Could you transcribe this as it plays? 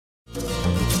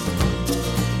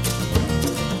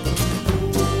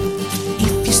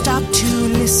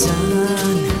listen,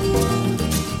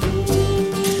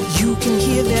 you can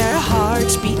hear their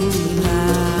hearts beating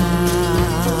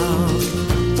loud.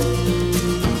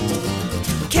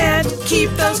 Can't keep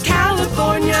those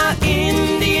California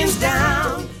Indians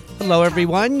down. Hello,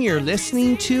 everyone. You're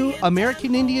listening to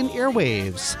American Indian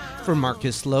Airwaves. For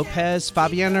Marcus Lopez,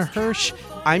 Fabiana Hirsch,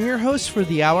 I'm your host for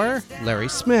the hour, Larry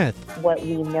Smith. What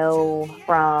we know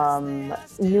from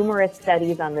numerous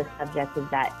studies on this subject is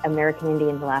that American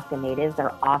Indians and Alaska Natives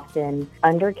are often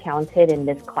undercounted and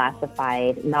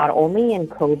misclassified, not only in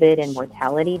COVID and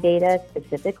mortality data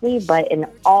specifically, but in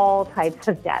all types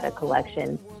of data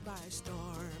collection.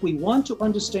 We want to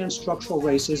understand structural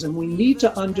racism. We need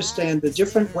to understand the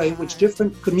different way which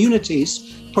different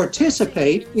communities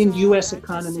participate in U.S.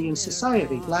 economy and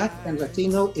society. Black and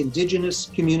Latino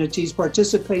indigenous communities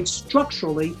participate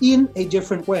structurally in a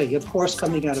different way. Of course,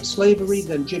 coming out of slavery,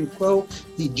 then Jim Crow,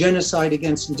 the genocide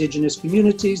against indigenous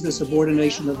communities, the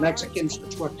subordination of Mexicans,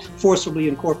 which were forcibly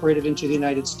incorporated into the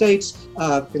United States,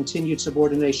 continued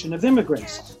subordination of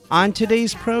immigrants. On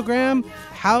today's program,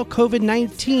 how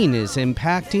COVID-19 is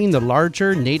impacting the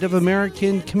larger Native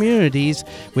American communities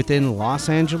within Los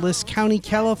Angeles County,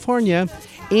 California,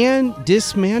 and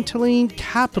dismantling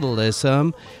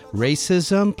capitalism,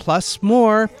 racism, plus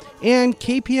more, and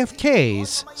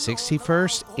KPFK's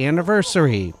 61st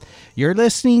anniversary. You're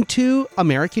listening to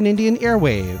American Indian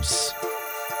Airwaves.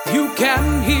 You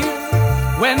can hear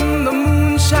when the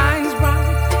moon shines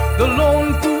bright, the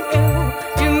lone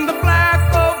pu'el in the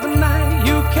black of the night.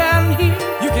 You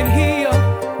can hear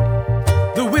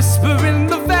the whisper in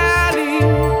the valley.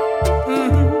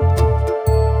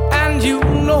 And you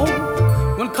know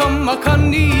when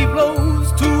Kamakani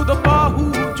blows to the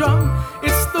Bahu drum,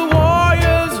 it's the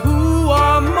warriors who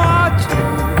are marching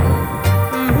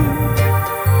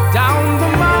down the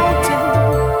mountain,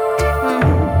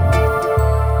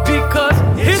 because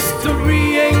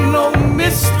history ain't no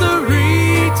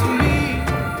mystery to me.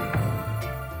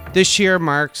 This year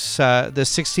marks the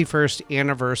 61st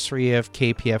anniversary of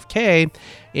KPFK,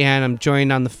 and I'm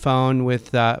joined on the phone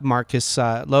with Marcus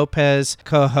Lopez,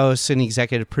 co-host and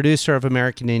executive producer of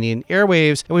American Indian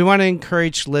Airwaves. And we want to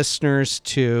encourage listeners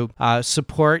to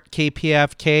support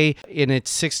KPFK in its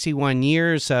 61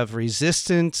 years of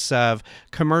resistance of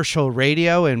commercial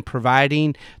radio and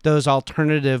providing those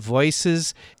alternative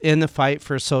voices in the fight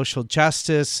for social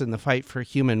justice and the fight for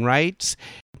human rights.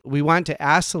 We want to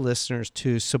ask the listeners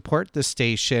to support the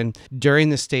station during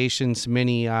the station's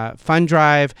mini fund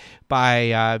drive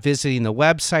by visiting the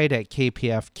website at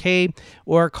KPFK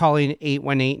or calling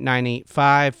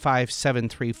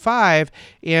 818-985-5735.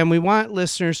 And we want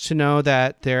listeners to know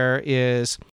that there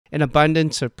is an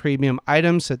abundance of premium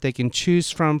items that they can choose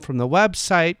from the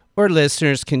website, or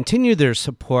listeners continue their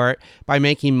support by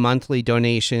making monthly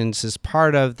donations as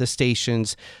part of the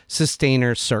station's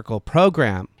Sustainer Circle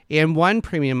program. And one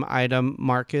premium item,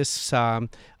 Marcus, I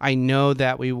know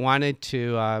that we wanted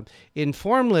to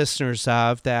inform listeners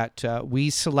of that we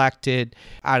selected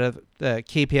out of the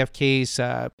KPFK's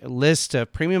list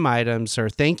of premium items or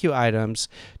thank you items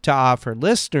to offer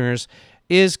listeners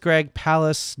is Greg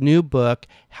Palast's new book,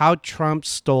 How Trump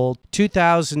Stole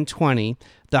 2020,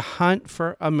 The Hunt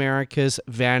for America's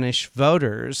Vanished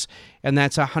Voters, and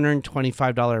that's a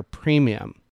 $125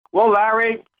 premium. Well,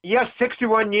 Larry, yes,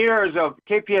 61 years of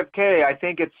KPFK. I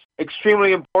think it's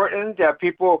extremely important that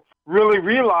people really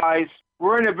realize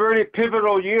we're in a very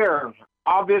pivotal year,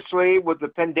 obviously, with the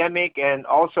pandemic and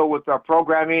also with our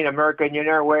programming, American Indian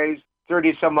Airwaves,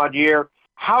 30-some-odd year.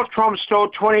 How Trump Stole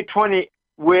 2020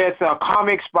 with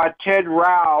comics by Ted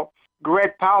Rao.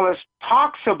 Greg Palast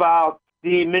talks about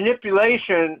the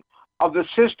manipulation of the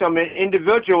system and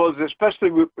individuals, especially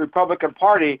Republican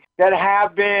Party, that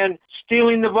have been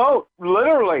stealing the vote,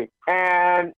 literally.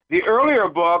 And the earlier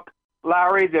book,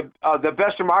 Larry, the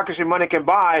Best Democracy Money Can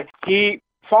Buy, he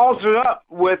follows it up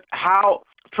with how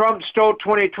Trump stole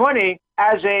 2020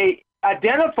 as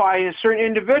identifying certain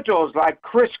individuals like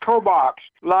Chris Kobach,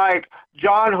 like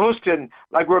John Huston,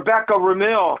 like Rebecca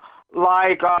Ramil,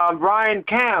 like Ryan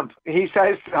Kemp. He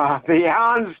says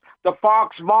the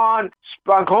Fox Vaughn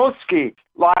Spankowski,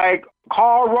 like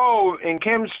Karl Rove and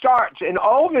Kim Starch, and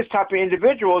all this type of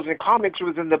individuals and comics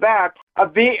within the back, a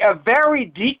very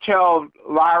detailed,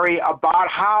 Larry, about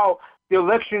how the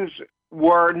elections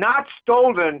were not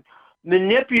stolen,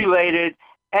 manipulated,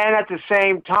 and at the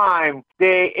same time,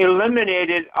 they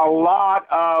eliminated a lot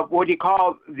of what you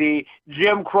call the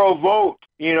Jim Crow vote,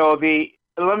 the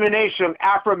elimination of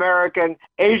Afro-American,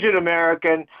 Asian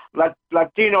American,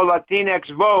 Latino, Latinx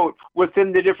vote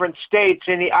within the different states,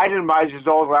 and he itemizes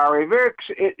those, Larry.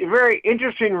 Very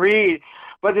interesting read,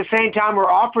 but at the same time, we're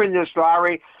offering this,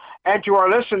 Larry, and to our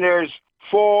listeners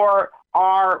for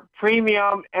our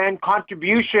premium and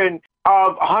contribution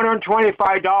of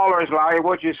 $125, Larry,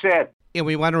 what you said. And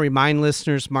we want to remind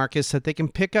listeners, Marcus, that they can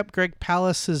pick up Greg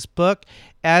Pallas's book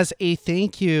as a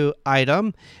thank you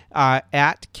item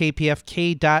at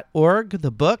kpfk.org.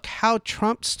 The book, How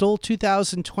Trump Stole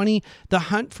 2020, The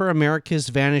Hunt for America's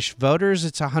Vanished Voters.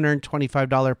 It's a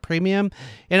 $125 premium.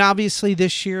 And obviously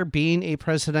this year being a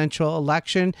presidential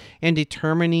election and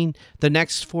determining the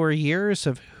next 4 years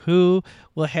of who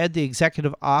will head the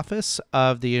executive office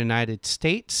of the United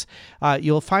States.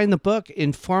 You'll find the book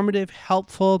informative,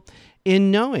 helpful,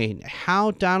 in knowing how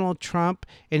Donald Trump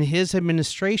and his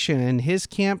administration and his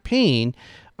campaign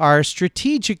are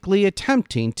strategically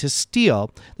attempting to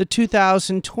steal the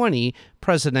 2020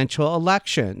 presidential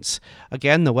elections.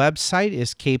 Again, the website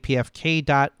is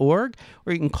kpfk.org,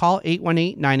 or you can call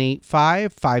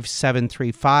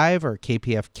 818-985-5735 or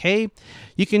KPFK.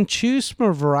 You can choose from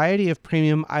a variety of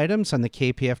premium items on the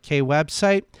KPFK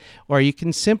website, or you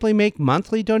can simply make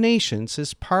monthly donations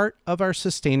as part of our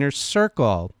Sustainers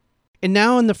Circle. And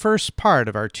now in the first part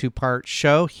of our two-part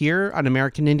show here on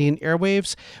American Indian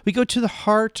Airwaves, we go to the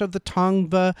heart of the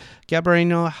Tongva,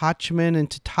 Gabarino, Hachiman, and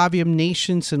Tataviam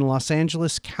nations in Los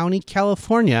Angeles County,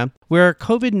 California, where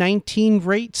COVID-19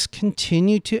 rates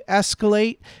continue to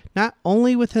escalate, not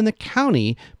only within the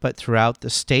county, but throughout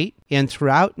the state and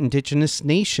throughout indigenous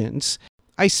nations.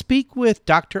 I speak with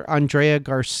Dr. Andrea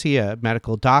Garcia,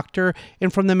 medical doctor,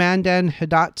 and from the Mandan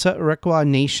Hidatsa Iroquois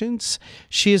Nations.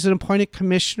 She is an appointed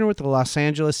commissioner with the Los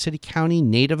Angeles City County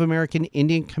Native American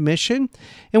Indian Commission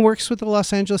and works with the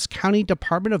Los Angeles County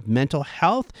Department of Mental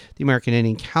Health, the American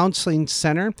Indian Counseling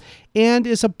Center, and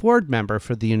is a board member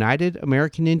for the United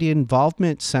American Indian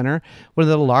Involvement Center, one of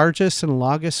the largest and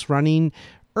longest running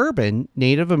urban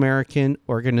Native American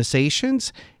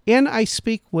organizations. And I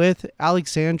speak with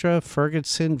Alexandra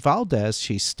Ferguson Valdez.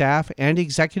 She's staff and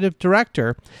executive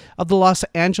director of the Los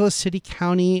Angeles City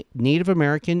County Native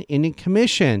American Indian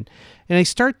Commission. And I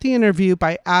start the interview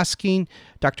by asking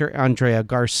Dr. Andrea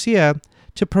Garcia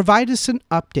to provide us an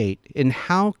update in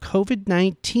how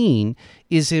COVID-19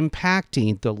 is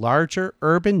impacting the larger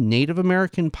urban Native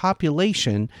American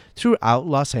population throughout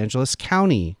Los Angeles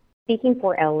County. Speaking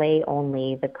for LA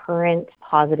only, the current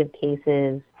positive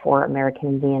cases for American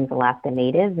Indians, Alaska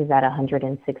Natives is at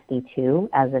 162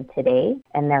 as of today,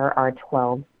 and there are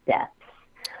 12 deaths.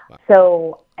 Wow.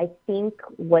 So I think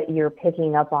what you're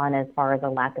picking up on as far as a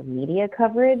lack of media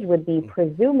coverage would be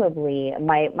presumably,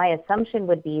 my assumption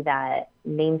would be that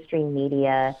mainstream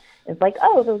media is like,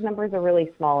 oh, those numbers are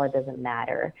really small, it doesn't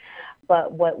matter.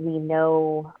 But what we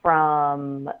know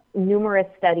from numerous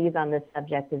studies on this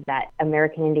subject is that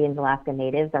American Indians, Alaska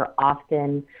Natives are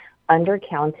often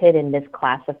undercounted and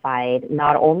misclassified,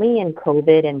 not only in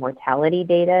COVID and mortality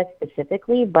data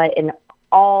specifically, but in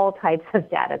all types of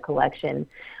data collection.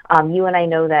 You and I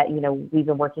know that, we've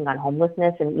been working on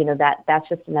homelessness, and, that's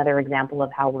just another example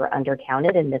of how we're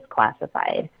undercounted and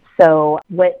misclassified. So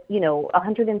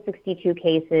 162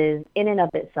 cases in and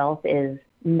of itself is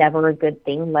never a good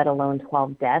thing, let alone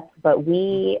 12 deaths. But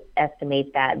we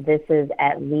estimate that this is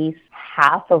at least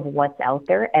half of what's out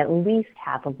there, And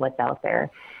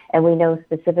we know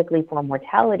specifically for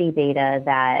mortality data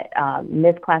that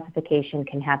misclassification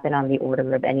can happen on the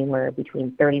order of anywhere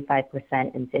between 35%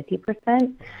 and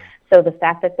 50%. So the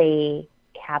fact that they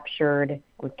captured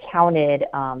or counted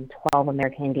 12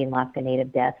 American Indian Alaska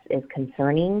Native deaths is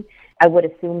concerning. I would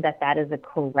assume that that is a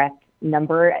correct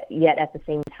number, yet at the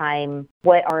same time,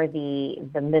 what are the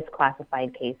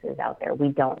misclassified cases out there? We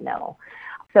don't know.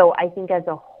 So I think as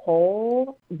a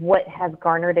whole, what has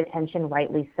garnered attention,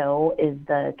 rightly so, is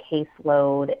the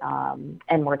caseload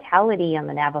and mortality on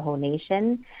the Navajo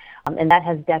Nation. And that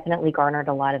has definitely garnered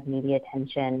a lot of media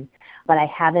attention. But I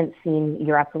haven't seen,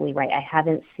 you're absolutely right, I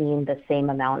haven't seen the same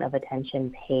amount of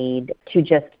attention paid to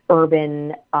just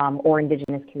urban or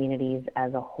indigenous communities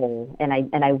as a whole. And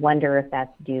I wonder if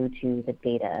that's due to the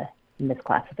data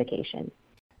misclassification.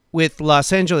 With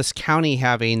Los Angeles County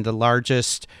having the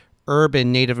largest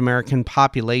urban Native American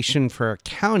population for a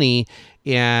county,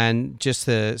 and just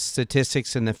the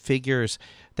statistics and the figures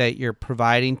that you're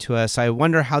providing to us, I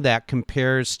wonder how that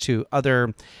compares to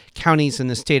other counties in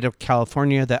the state of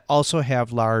California that also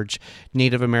have large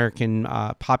Native American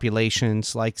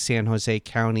populations, like San Jose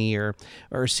County or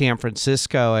San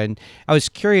Francisco. And I was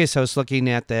curious, I was looking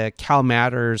at the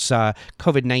CalMatters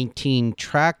COVID-19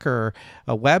 tracker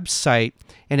website,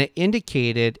 and it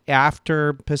indicated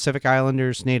after Pacific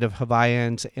Islanders, Native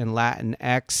Hawaiians, and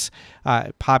Latinx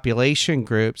population, population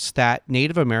groups that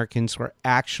Native Americans were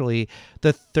actually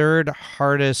the third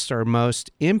hardest or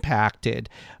most impacted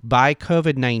by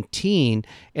COVID-19.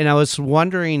 And I was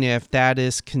wondering if that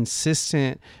is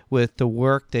consistent with the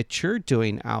work that you're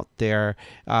doing out there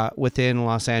within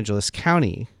Los Angeles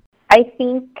County. I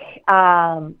think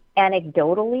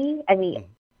anecdotally,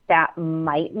 that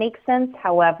might make sense.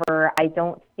 However, I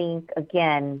don't think,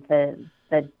 again,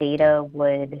 the data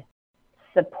would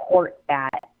support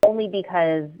that, only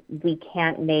because we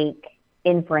can't make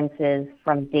inferences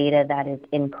from data that is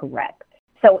incorrect.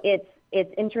 So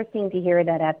it's interesting to hear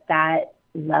that at that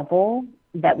level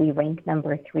that we rank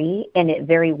number 3, and it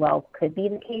very well could be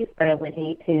the case, but I would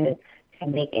hate to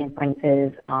make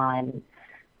inferences on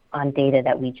data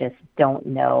that we just don't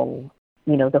know,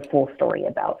 the full story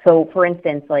about. So for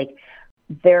instance, like,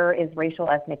 there is racial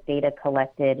ethnic data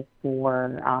collected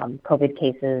for COVID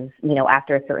cases,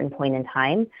 after a certain point in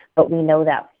time, but we know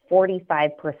that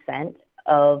 45%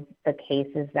 of the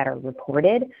cases that are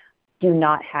reported do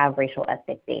not have racial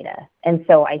ethnic data. And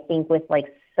so I think with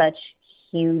such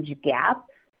huge gaps,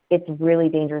 it's really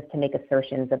dangerous to make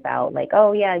assertions about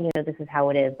this is how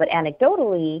it is. But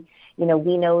anecdotally,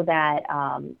 we know that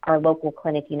our local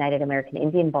clinic, United American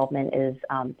Indian Involvement, is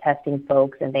testing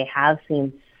folks, and they have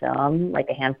seen some,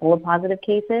 a handful of positive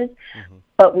cases. Mm-hmm.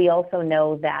 But we also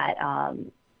know that,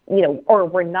 or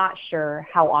we're not sure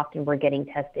how often we're getting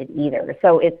tested either.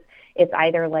 So it's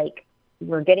either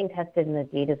we're getting tested and the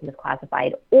data is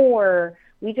misclassified, or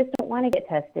we just don't want to get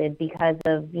tested because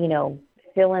of,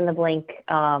 fill in the blank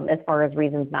as far as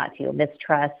reasons not to,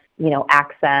 mistrust,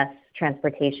 access,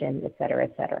 transportation, et cetera,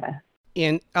 et cetera.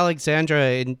 And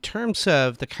Alexandra, in terms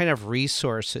of the kind of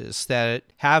resources that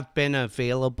have been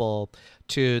available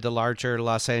to the larger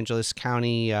Los Angeles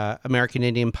County American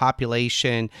Indian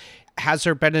population, has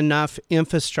there been enough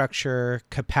infrastructure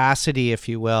capacity, if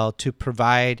you will, to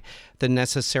provide the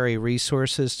necessary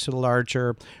resources to the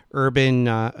larger urban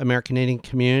American Indian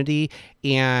community?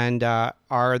 And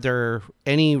are there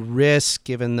any risks,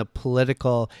 given the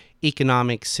political,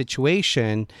 economic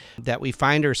situation that we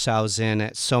find ourselves in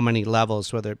at so many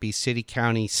levels, whether it be city,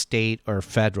 county, state, or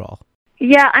federal?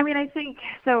 Yeah, I think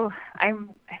so. I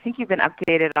think you've been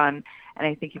updated on, and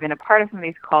I think you've been a part of some of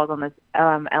these calls on this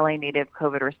LA Native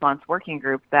COVID Response Working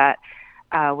Group that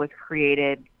was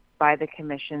created by the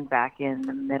commission back in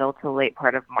the middle to late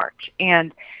part of March.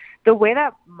 And the way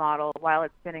that model, while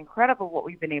it's been incredible what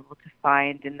we've been able to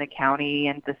find in the county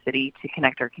and the city to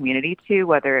connect our community to,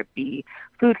 whether it be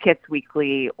food kits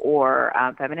weekly or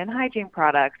feminine hygiene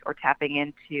products, or tapping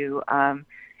into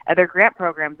other grant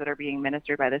programs that are being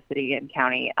administered by the city and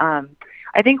county.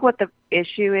 I think what the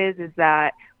issue is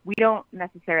that we don't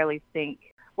necessarily think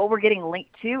what we're getting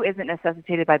linked to isn't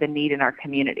necessitated by the need in our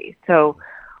community. So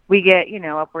we get,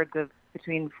 upwards of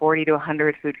between 40 to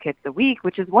 100 food kits a week,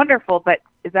 which is wonderful, but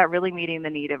is that really meeting the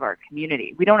need of our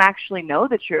community? We don't actually know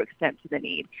the true extent to the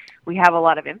need. We have a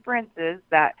lot of inferences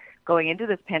that going into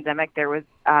this pandemic, there was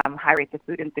high rates of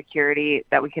food insecurity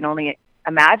that we can only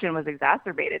imagine was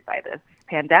exacerbated by this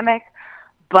pandemic.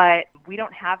 But we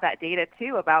don't have that data,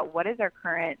 too, about what is our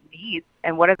current needs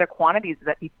and what are the quantities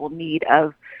that people need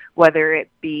of, whether it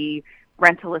be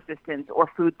rental assistance or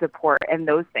food support and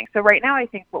those things. So right now, I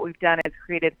think what we've done is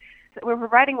we're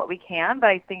providing what we can, but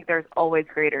I think there's always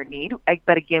greater need.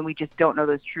 But again, we just don't know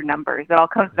those true numbers. It all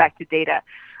comes back to data.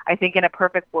 I think in a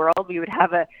perfect world, we would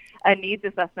have a needs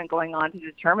assessment going on to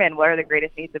determine what are the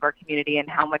greatest needs of our community and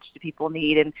how much do people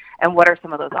need and what are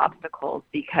some of those obstacles,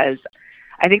 because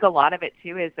I think a lot of it,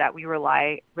 too, is that we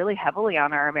rely really heavily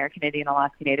on our American Indian and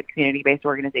Alaska Native community-based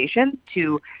organizations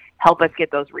to help us get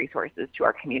those resources to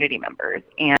our community members.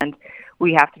 And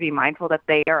we have to be mindful that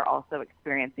they are also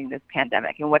experiencing this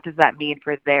pandemic. And what does that mean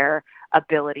for their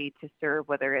ability to serve,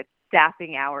 whether it's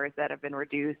staffing hours that have been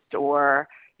reduced or,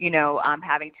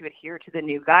 having to adhere to the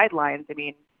new guidelines? I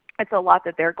mean, it's a lot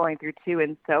that they're going through, too.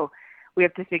 And so we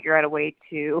have to figure out a way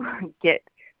to get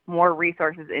more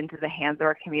resources into the hands of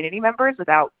our community members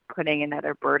without putting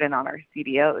another burden on our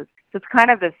CBOs. So it's kind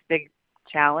of this big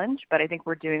challenge, but I think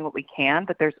we're doing what we can,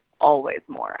 but there's always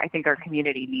more. I think our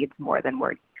community needs more than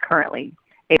we're currently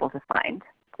able to find,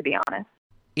 to be honest.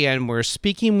 And we're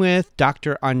speaking with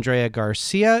Dr. Andrea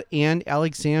Garcia and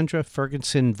Alexandra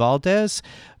Ferguson Valdez,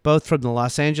 both from the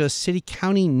Los Angeles City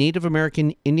County Native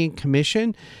American Indian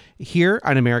Commission. Here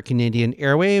on American Indian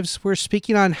Airwaves, we're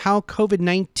speaking on how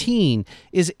COVID-19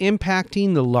 is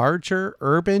impacting the larger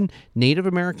urban Native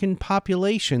American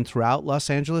population throughout Los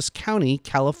Angeles County,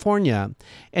 California.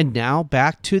 And now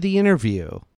back to the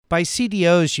interview. By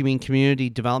CDOs, you mean community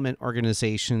development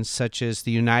organizations such as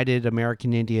the United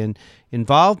American Indian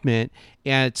Involvement,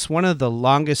 and it's one of the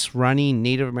longest running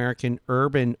Native American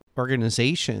urban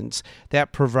organizations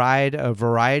that provide a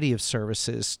variety of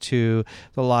services to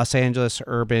the Los Angeles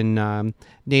urban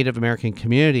Native American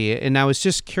community. And I was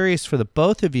just curious for the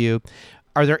both of you,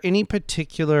 are there any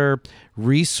particular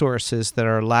resources that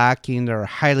are lacking, that are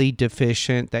highly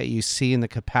deficient, that you see in the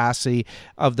capacity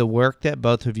of the work that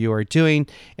both of you are doing?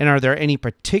 And are there any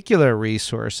particular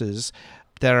resources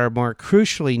that are more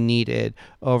crucially needed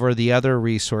over the other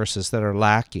resources that are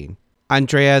lacking?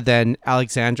 Andrea, then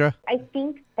Alexandra? I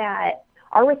think that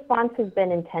our response has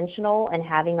been intentional in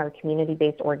having our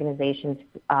community-based organizations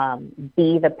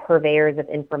be the purveyors of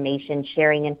information,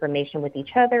 sharing information with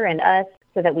each other and us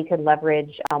so that we could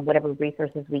leverage whatever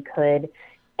resources we could,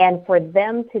 and for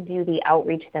them to do the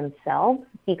outreach themselves,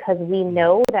 because we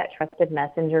know that trusted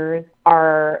messengers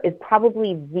is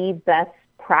probably the best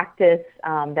practice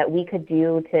that we could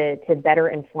do to better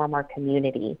inform our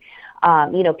community.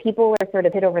 People are sort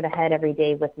of hit over the head every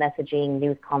day with messaging,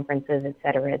 news conferences, et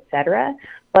cetera,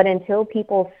 but until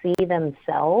people see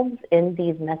themselves in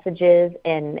these messages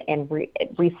and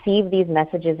receive these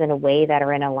messages in a way that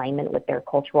are in alignment with their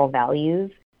cultural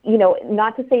values,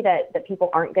 not to say that people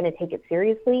aren't going to take it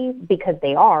seriously, because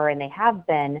they are and they have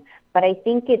been, but I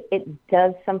think it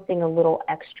does something a little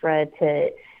extra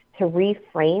to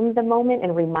reframe the moment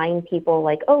and remind people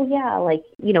like, oh yeah, like,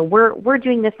 we're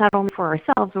doing this not only for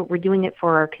ourselves, but we're doing it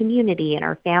for our community and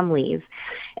our families.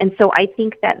 And so I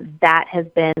think that has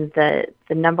been the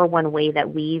number one way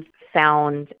that we've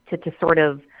found to sort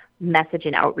of message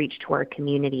and outreach to our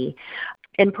community.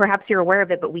 And perhaps you're aware of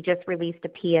it, but we just released a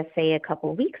PSA a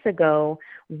couple of weeks ago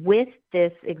with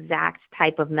this exact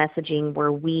type of messaging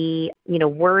where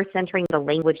we're centering the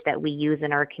language that we use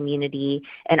in our community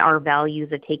and our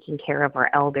values of taking care of our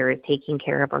elders, taking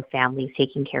care of our families,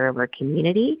 taking care of our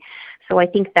community. So I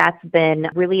think that's been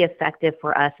really effective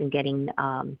for us in getting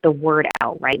the word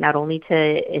out, right? Not only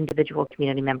to individual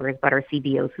community members, but our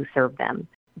CDOs who serve them.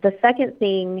 The second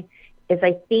thing is,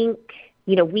 I think,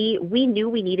 we knew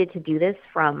we needed to do this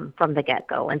from the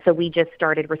get-go. And so we just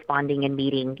started responding and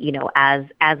meeting, as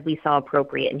we saw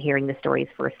appropriate and hearing the stories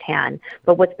firsthand.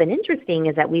 But what's been interesting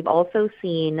is that we've also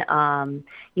seen,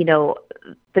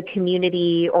 the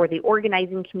community or the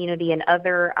organizing community and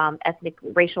other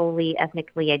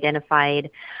ethnically identified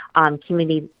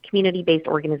community-based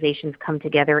organizations come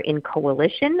together in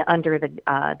coalition under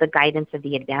the guidance of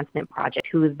the Advancement Project,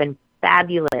 who has been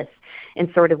fabulous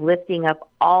in sort of lifting up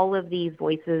all of these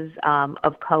voices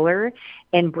of color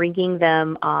and bringing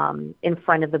them in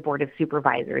front of the Board of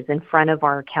Supervisors, in front of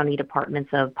our county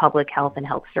departments of public health and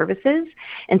health services.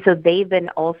 And so they've been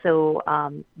also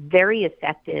very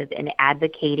effective in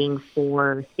advocating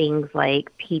for things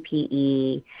like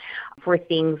PPE, for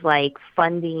things like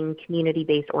funding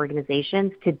community-based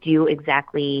organizations to do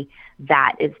exactly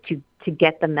that, is to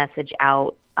get the message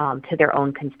out to their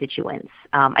own constituents.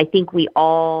 I think we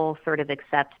all sort of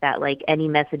accept that, like, any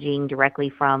messaging directly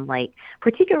from, like,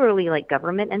 particularly like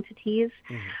government entities,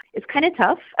 is kind of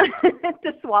tough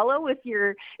to swallow if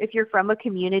you're from a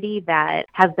community that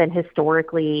has been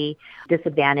historically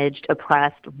disadvantaged,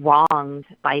 oppressed, wronged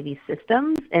by these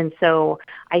systems. And so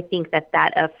I think that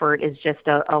effort is just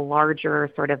a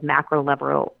larger sort of macro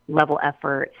level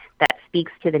effort that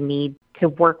speaks to the need to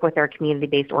work with our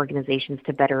community-based organizations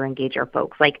to better engage our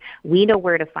folks. Like, we know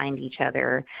where to find each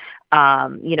other.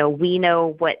 We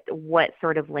know what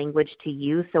sort of language to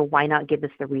use, so why not give us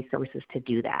the resources to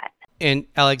do that? And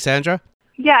Alexandra?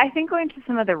 Yeah, I think going to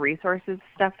some of the resources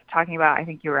stuff, talking about, I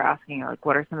think you were asking, like,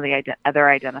 what are some of the other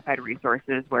identified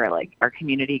resources where, like, our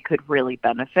community could really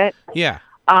benefit? Yeah.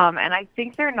 And I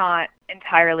think they're not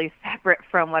entirely separate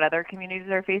from what other communities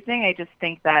are facing. I just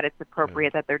think that it's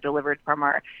appropriate that they're delivered from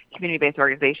our community-based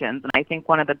organizations. And I think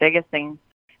one of the biggest things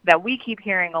that we keep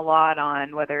hearing a lot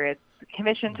on, whether it's the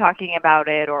commission talking about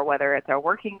it or whether it's our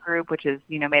working group, which is,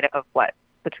 made up of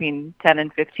between 10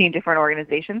 and 15 different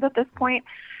organizations at this point,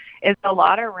 is a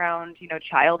lot around,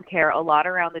 childcare, a lot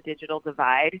around the digital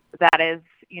divide. That is,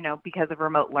 because of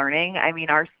remote learning. I mean,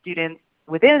 our students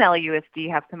within LAUSD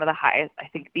have some of the highest, I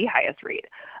think the highest rate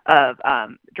of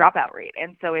dropout rate.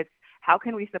 And so it's, how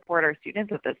can we support our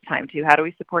students at this time too? How do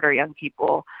we support our young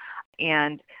people?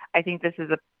 And I think this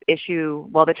is a issue,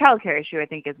 the childcare issue, I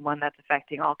think, is one that's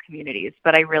affecting all communities.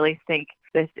 But I really think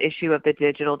this issue of the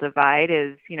digital divide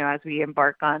is, as we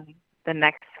embark on the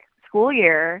next school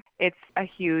year, it's a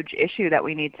huge issue that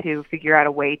we need to figure out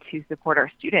a way to support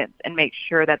our students and make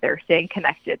sure that they're staying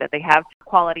connected, that they have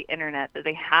quality internet, that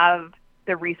they have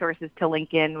the resources to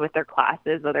link in with their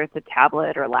classes, whether it's a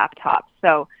tablet or laptop.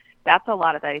 So that's a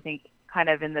lot of that, I think, kind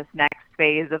of in this next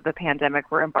phase of the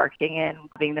pandemic we're embarking in,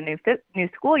 being the new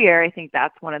school year. I think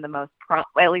that's one of the most,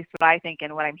 at least what I think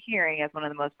and what I'm hearing is one of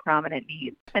the most prominent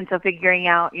needs. And so figuring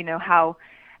out,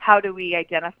 how do we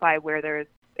identify where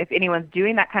if anyone's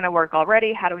doing that kind of work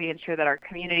already, how do we ensure that our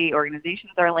community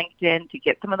organizations are linked in to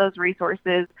get some of those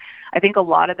resources? I think a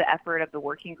lot of the effort of the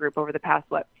working group over the past,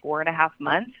 4.5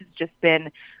 months has just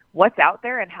been what's out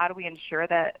there and how do we ensure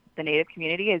that the Native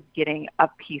community is getting a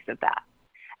piece of that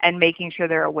and making sure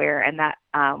they're aware, and that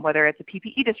whether it's a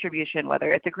PPE distribution,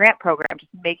 whether it's a grant program,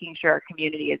 just making sure our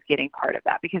community is getting part of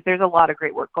that, because there's a lot of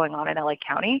great work going on in LA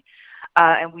County,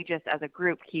 and we just as a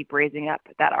group keep raising up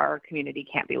that our community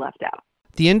can't be left out.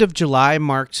 The end of July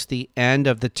marks the end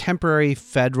of the temporary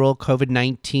federal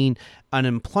COVID-19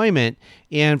 unemployment.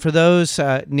 And for those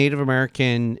Native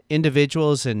American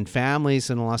individuals and families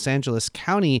in Los Angeles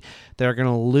County that are going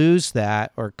to lose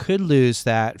that or could lose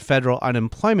that federal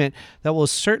unemployment, that will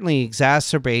certainly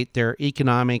exacerbate their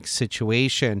economic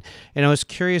situation. And I was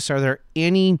curious, are there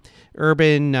any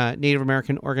urban Native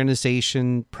American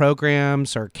organization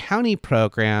programs or county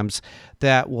programs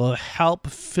that will help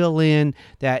fill in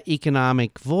that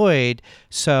economic void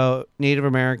so Native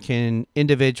American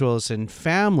individuals and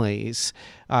families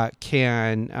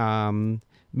can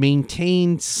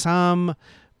maintain some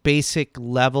basic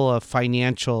level of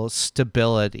financial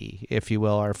stability, if you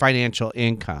will, or financial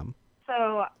income?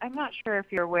 So I'm not sure if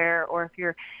you're aware or if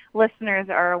your listeners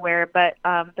are aware, but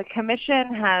the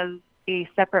commission has a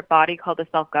separate body called the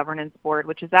Self-Governance Board,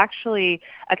 which is actually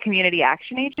a community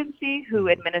action agency who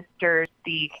administers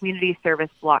the Community Service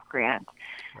Block Grant.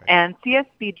 Right. And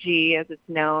CSBG, as it's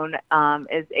known,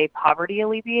 is a poverty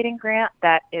alleviating grant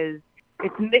that is,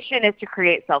 its mission is to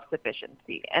create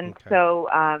self-sufficiency. And so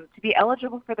to be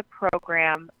eligible for the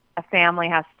program, a family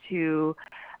has to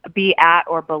be at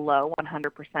or below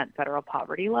 100% federal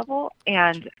poverty level.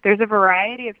 And there's a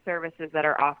variety of services that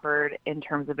are offered in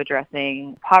terms of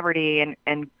addressing poverty and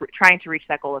trying to reach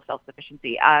that goal of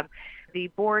self-sufficiency. The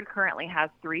board currently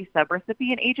has 3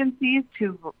 subrecipient agencies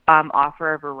to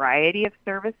offer a variety of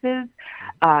services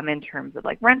in terms of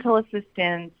like rental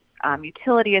assistance,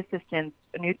 utility assistance,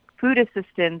 food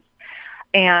assistance,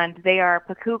 and they are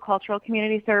Pacu Cultural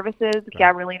Community Services,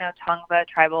 Gabrielino Tongva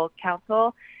Tribal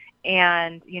Council,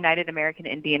 and United American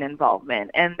Indian Involvement.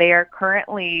 And they are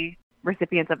currently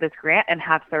recipients of this grant and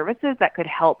have services that could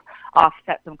help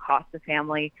offset some costs the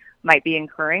family might be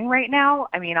incurring right now.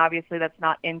 I mean, obviously that's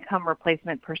not income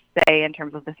replacement per se in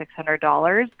terms of the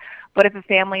 $600, but if a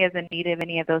family is in need of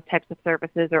any of those types of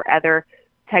services or other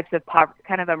types of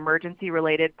kind of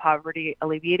emergency-related poverty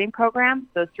alleviating programs,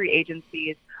 those 3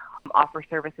 agencies offer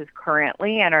services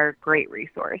currently and are a great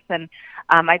resource. And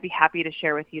I'd be happy to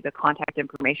share with you the contact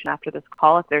information after this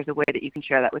call if there's a way that you can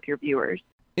share that with your viewers.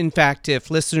 In fact,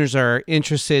 if listeners are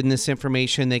interested in this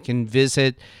information, they can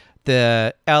visit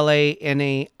the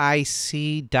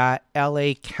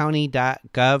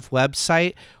lanaic.lacounty.gov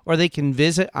website, or they can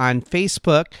visit on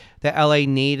Facebook, the LA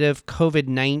Native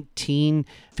COVID-19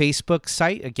 Facebook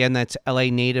site. Again, that's LA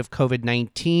Native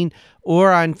COVID-19.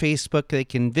 Or on Facebook, they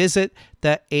can visit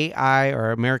the AI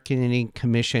or American Indian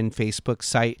Commission Facebook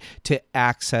site to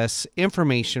access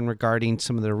information regarding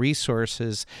some of the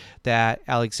resources that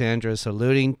Alexandra is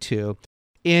alluding to.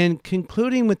 In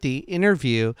concluding with the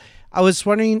interview, I was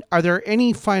wondering, are there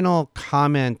any final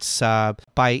comments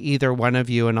by either one of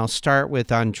you? And I'll start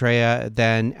with Andrea,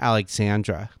 then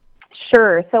Alexandra.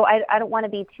 Sure. So I don't want to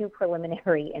be too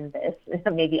preliminary in this.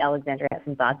 Maybe Alexandra has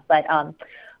some thoughts. But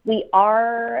we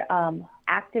are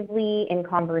actively in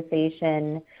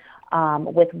conversation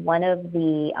with one of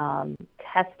the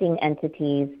testing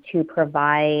entities to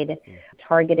provide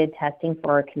targeted testing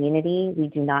for our community. We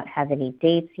do not have any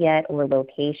dates yet or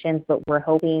locations, but we're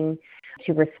hoping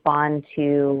to respond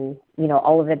to,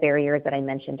 all of the barriers that I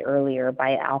mentioned earlier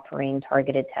by offering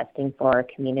targeted testing for our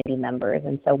community members.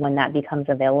 And so when that becomes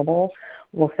available,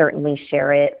 we'll certainly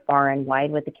share it far and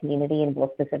wide with the community, and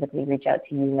we'll specifically reach out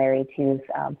to you, Larry, too,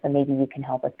 so maybe you can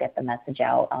help us get the message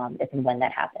out if and when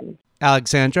that happens.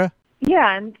 Alexandra?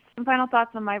 Yeah, and some final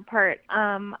thoughts on my part.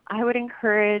 I would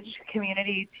encourage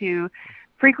community to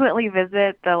frequently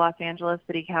visit the Los Angeles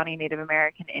City County Native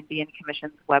American Indian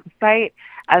Commission's website,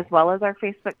 as well as our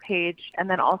Facebook page, and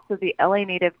then also the LA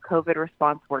Native COVID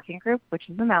Response Working Group, which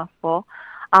is a mouthful,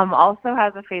 also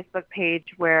has a Facebook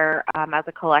page where, as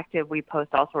a collective, we post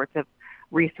all sorts of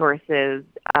resources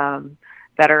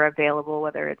that are available,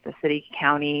 whether it's a city,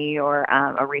 county, or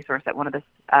a resource that one of the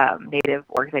Native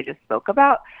orgs I just spoke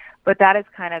about. But that is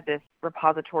kind of this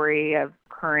repository of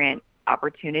current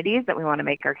opportunities that we want to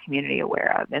make our community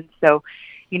aware of. And so,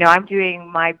 I'm doing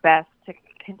my best to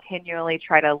continually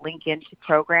try to link into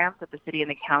programs that the city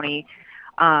and the county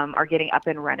are getting up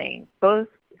and running. Both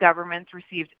governments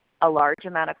received a large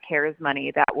amount of CARES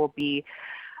money that will be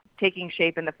taking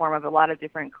shape in the form of a lot of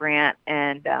different grant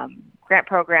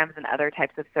programs and other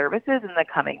types of services in the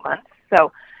coming months.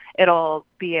 So it'll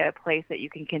be a place that you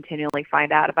can continually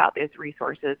find out about these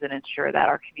resources and ensure that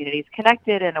our community is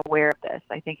connected and aware of this.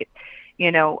 I think,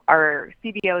 our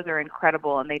CBOs are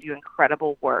incredible and they do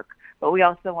incredible work, but we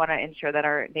also want to ensure that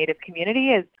our Native community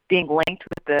is being linked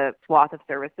with the swath of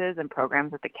services and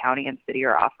programs that the county and city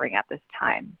are offering at this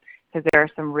time, because there are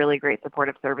some really great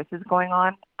supportive services going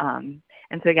on. And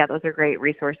so, yeah, those are great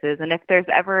resources. And if there's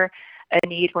ever a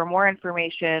need for more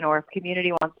information, or if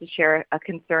community wants to share a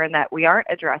concern that we aren't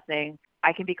addressing,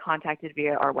 I can be contacted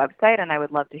via our website, and I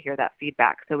would love to hear that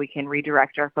feedback so we can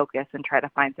redirect our focus and try to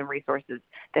find some resources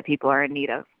that people are in need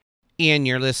of. And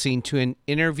you're listening to an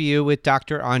interview with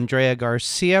Dr. Andrea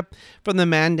Garcia from the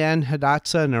Mandan,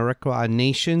 Hidatsa, and Iroquois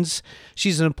Nations.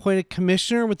 She's an appointed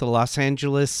commissioner with the Los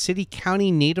Angeles City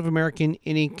County Native American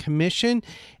Indian Commission,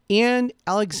 and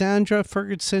Alexandra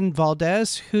Ferguson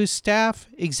Valdez, who's staff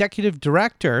executive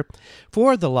director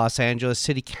for the Los Angeles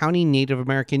City County Native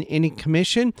American Indian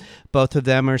Commission. Both of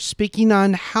them are speaking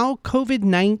on how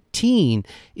COVID-19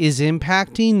 is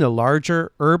impacting the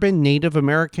larger urban Native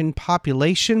American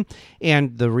population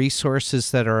and the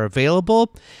resources that are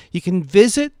available. You can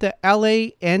visit the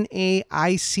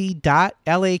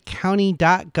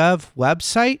lanaic.lacounty.gov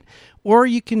website, or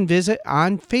you can visit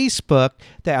on Facebook,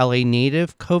 the LA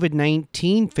Native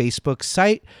COVID-19 Facebook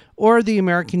site, or the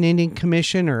American Indian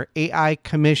Commission or AI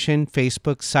Commission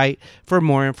Facebook site for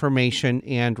more information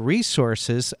and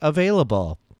resources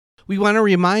available. We want to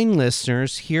remind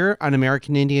listeners here on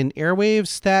American Indian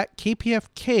Airwaves that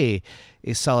KPFK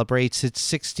celebrates its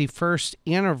 61st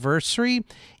anniversary,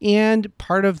 and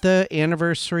part of the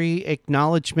anniversary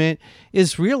acknowledgement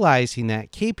is realizing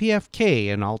that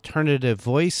KPFK, an alternative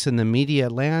voice in the media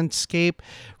landscape,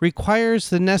 requires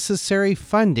the necessary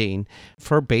funding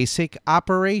for basic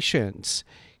operations.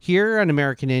 Here on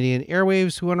American Indian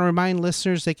Airwaves, we want to remind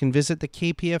listeners they can visit the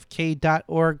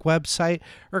kpfk.org website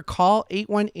or call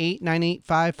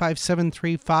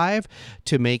 818-985-5735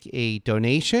 to make a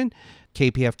donation.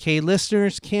 KPFK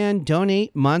listeners can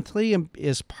donate monthly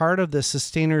as part of the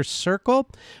Sustainers Circle,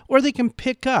 or they can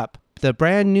pick up the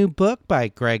brand new book by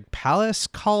Greg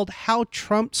Palast called How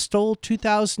Trump Stole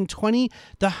 2020,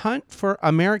 The Hunt for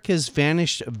America's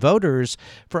Vanished Voters,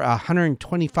 for a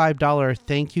 $125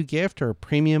 thank you gift or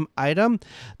premium item.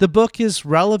 The book is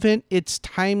relevant, it's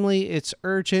timely, it's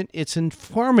urgent, it's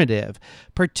informative,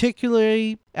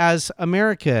 particularly as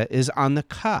America is on the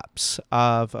cusp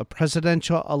of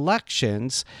presidential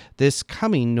elections this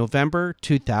coming November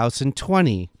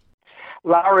 2020.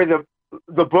 Larry,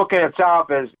 the book in itself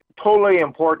is totally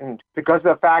important because of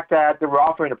the fact that they were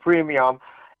offering a premium.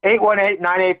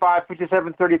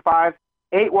 818-985-5735,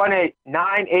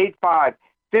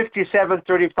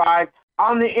 818-985-5735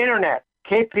 on the internet,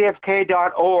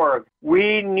 kpfk.org.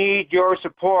 We need your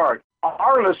support.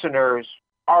 Our listeners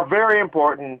are very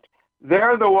important.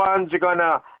 They're the ones who are going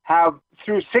to have,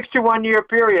 through 61-year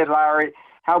period, Larry,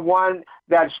 have one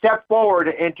that step forward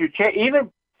into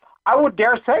even, I would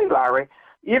dare say, Larry,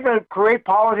 even create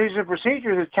policies and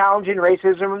procedures that's challenging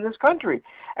racism in this country.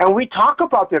 And we talk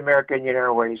about the American Indian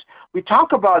Airways. We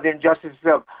talk about the injustices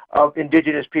of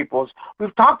indigenous peoples.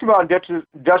 We've talked about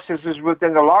injustices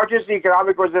within the largest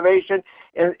economic reservation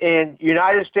in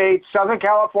United States, Southern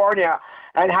California,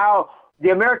 and how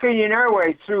the American Indian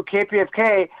Airways, through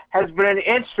KPFK, has been an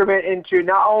instrument into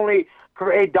not only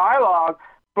create dialogue,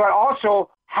 but also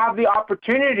have the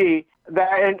opportunity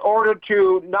that in order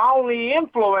to not only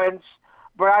influence,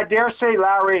 but I dare say,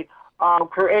 Larry,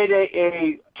 create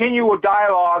a continual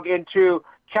dialogue into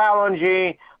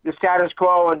challenging the status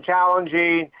quo and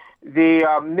challenging the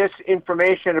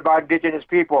misinformation about indigenous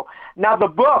people. Now, the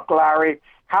book, Larry,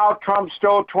 How Trump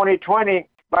Stole 2020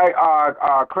 by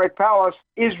Greg Palast,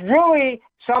 is really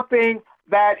something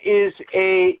that is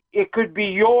it could be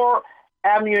your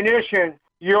ammunition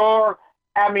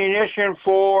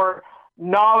for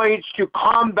knowledge to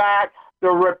combat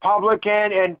the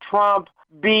Republican and Trump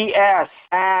BS.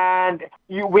 And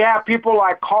we have people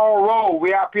like Karl Rove.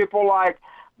 We have people like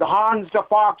the Hans de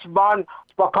Fox von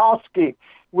Spakovsky.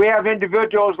 We have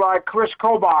individuals like Chris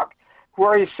Kobach,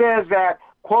 where he says that,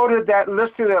 quoted that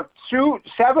listed of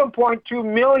 7.2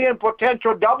 million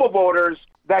potential double voters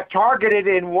that targeted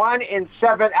in 1 in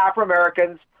 7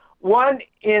 Afro-Americans, 1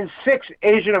 in 6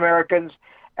 Asian Americans,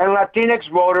 and Latinx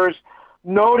voters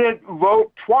noted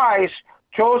vote twice,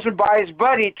 chosen by his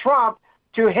buddy Trump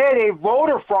to head a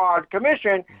voter fraud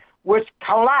commission, which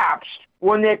collapsed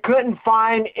when they couldn't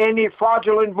find any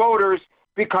fraudulent voters,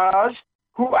 because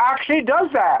who actually does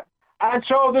that? And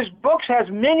so this book has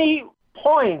many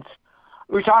points.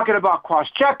 We're talking about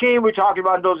cross-checking. We're talking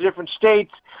about those different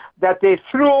states that they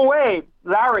threw away.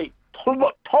 Larry,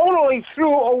 totally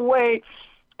threw away,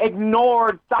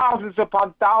 ignored thousands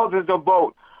upon thousands of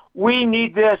votes. We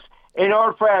need this in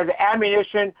order for as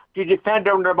ammunition to defend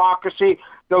our democracy.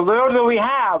 The little that we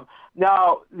have.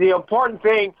 Now, the important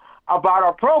thing about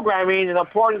our programming, and the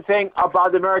important thing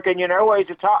about the American Indian Airways,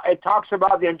 it talks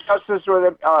about the injustice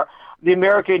or the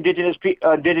American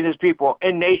indigenous people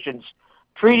and nations,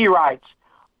 treaty rights,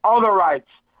 other rights,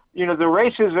 the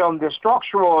racism, the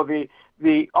structural, the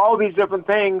all these different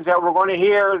things that we're going to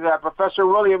hear that Professor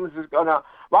Williams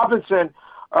Robinson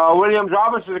is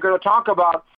going to talk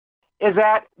about, is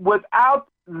that without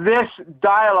this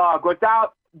dialogue,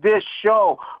 without this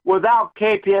show, without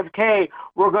KPFK,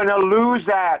 we're going to lose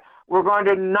that. We're going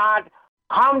to not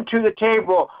come to the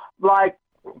table like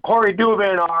Corey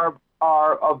Dubin,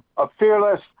 our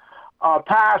fearless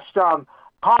past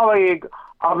colleague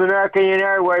of American Indian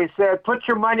Airways, said, put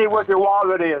your money where your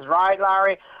wallet is, right,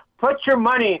 Larry? Put your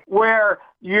money where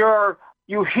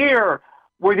you hear,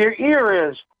 where your ear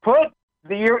is. Put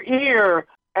your ear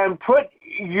and put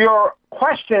your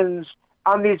questions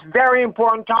on these very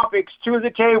important topics to the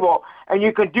table. And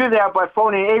you can do that by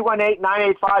phoning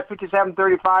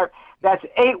 818-985-5735. That's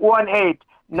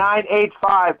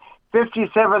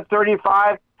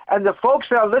 818-985-5735. And the folks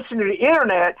that are listening to the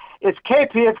internet, it's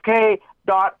kpfk.org.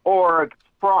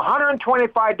 For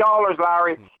 $125,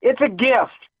 Larry, it's a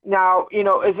gift. Now,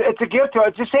 it's a gift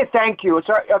to just say thank you. It's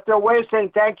a way of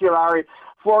saying thank you, Larry.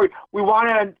 If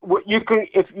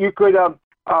you could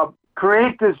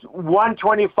create this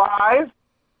 125,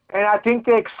 and I think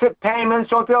they accept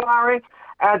payments, don't they, Larry?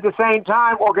 At the same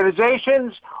time,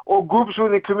 organizations or groups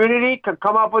within the community can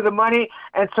come up with the money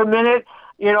and submit it,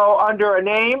 under a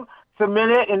name, submit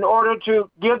it in order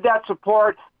to give that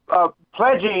support,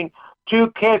 pledging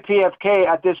to KPFK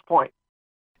at this point.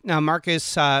 Now,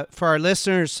 Marcus, for our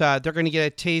listeners, they're going to get a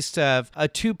taste of a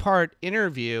two-part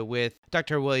interview with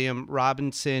Dr. William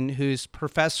Robinson, who's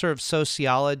professor of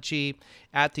sociology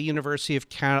at the University of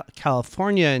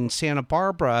California in Santa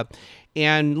Barbara.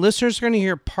 And listeners are going to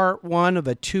hear part one of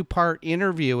a two-part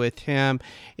interview with him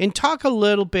and talk a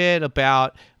little bit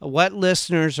about what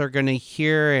listeners are going to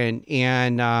hear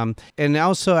and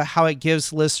also how it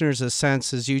gives listeners a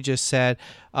sense, as you just said,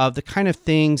 of the kind of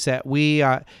things that we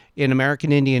in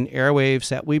American Indian Airwaves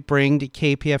that we bring to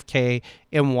KPFK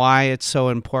and why it's so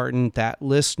important that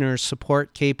listeners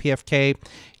support KPFK,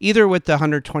 either with the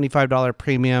 $125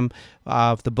 premium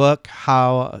of the book,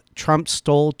 How Trump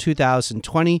Stole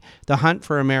 2020, The Hunt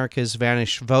for America's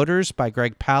Vanished Voters by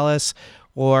Greg Palast,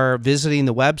 or visiting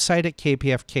the website at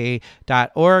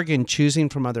kpfk.org and choosing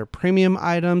from other premium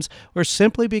items, or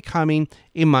simply becoming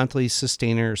a monthly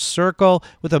Sustainers Circle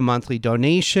with a monthly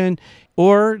donation.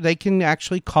 Or they can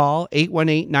actually call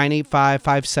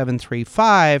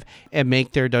 818-985-5735 and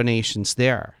make their donations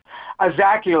there.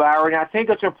 Exactly, Larry. And I think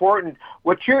it's important.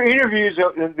 What your interviews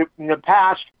in the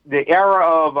past, the era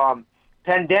of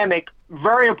pandemic,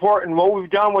 very important. What we've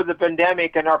done with the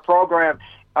pandemic and our program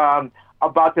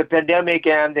about the pandemic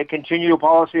and the continued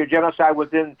policy of genocide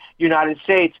within the United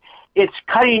States, it's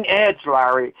cutting edge,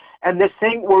 Larry. And this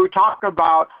thing where we're talking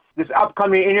about this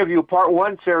upcoming interview, part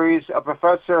one series of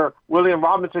Professor William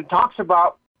Robinson talks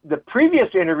about the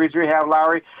previous interviews we have,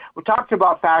 Larry. We talked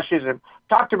about fascism,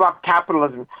 talked about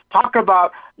capitalism, talked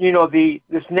about, this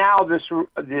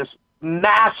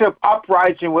massive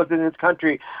uprising within this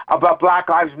country about Black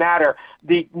Lives Matter,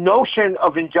 the notion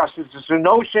of injustices, the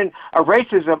notion of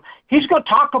racism. He's going to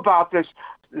talk about this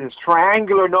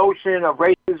triangular notion of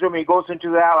racism. He goes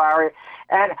into that, Larry.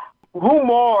 And who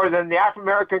more than the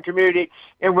African-American community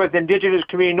and with the indigenous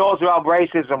community knows about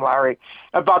racism, Larry,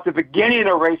 about the beginning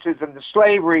of racism, the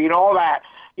slavery and all that.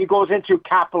 He goes into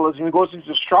capitalism. He goes into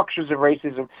the structures of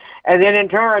racism. And then in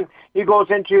turn, he goes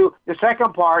into the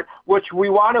second part, which we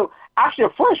want to, actually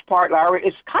the first part, Larry,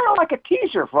 is kind of like a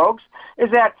teaser, folks, is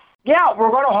that, yeah,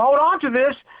 we're going to hold on to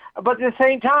this, but at the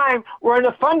same time, we're in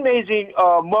the fundraising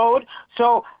mode.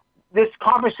 So this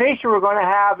conversation we're going to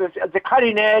have is at the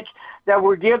cutting edge that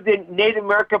will give the Native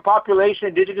American population,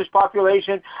 indigenous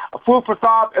population, food for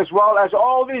thought, as well as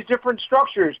all these different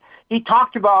structures. He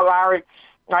talked about, Larry,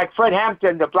 like Fred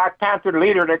Hampton, the Black Panther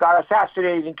leader that got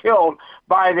assassinated and killed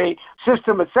by the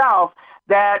system itself,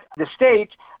 that the state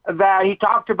that he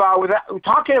talked about,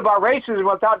 talking about racism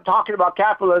without talking about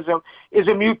capitalism is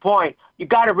a moot point. You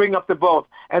got to bring up the both.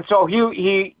 And so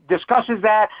he discusses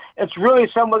that. It's really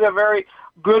some of the very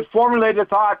good formulated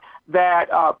thought that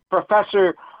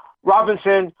Professor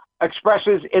Robinson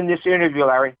expresses in this interview,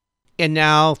 Larry. And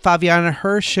now, Fabiana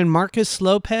Hirsch and Marcus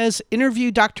Lopez interview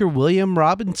Dr. William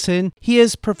Robinson. He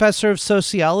is professor of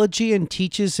sociology and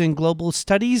teaches in global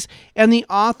studies and the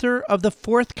author of the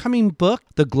forthcoming book,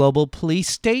 The Global Police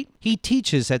State. He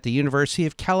teaches at the University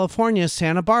of California,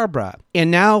 Santa Barbara.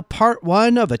 And now, part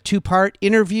one of a two-part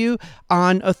interview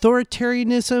on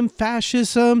authoritarianism,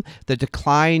 fascism, the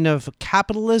decline of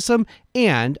capitalism,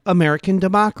 and American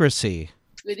democracy.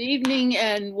 Good evening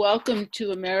and welcome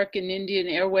to American Indian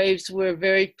Airwaves. We're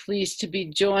very pleased to be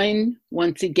joined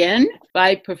once again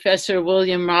by Professor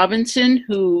William Robinson,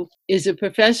 who is a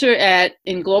professor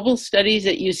in global studies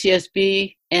at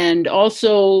UCSB and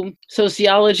also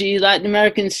sociology, Latin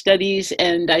American studies,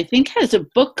 and I think has a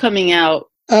book coming out.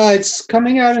 It's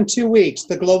coming out in 2 weeks,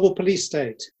 The Global Police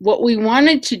State. What we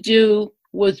wanted to do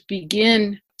was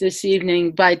begin this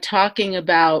evening by talking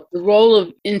about the role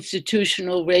of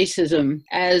institutional racism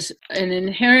as an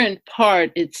inherent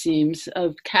part, it seems,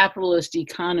 of capitalist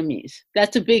economies.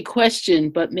 That's a big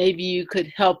question, but maybe you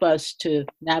could help us to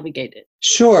navigate it.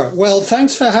 Sure. Well,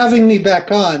 thanks for having me back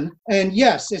on. And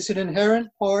yes, it's an inherent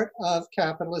part of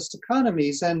capitalist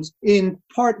economies. And in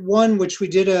part one, which we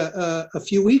did a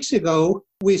few weeks ago,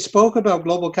 we spoke about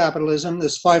global capitalism,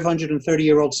 this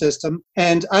 530-year-old system,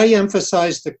 and I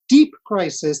emphasized the deep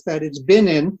crisis that it's been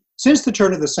in since the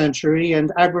turn of the century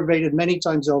and aggravated many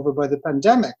times over by the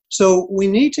pandemic. So we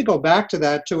need to go back to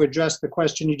that to address the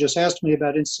question you just asked me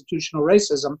about institutional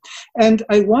racism. And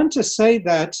I want to say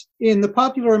that in the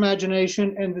popular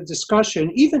imagination and the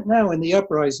discussion, even now in the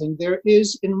uprising, there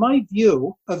is, in my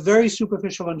view, a very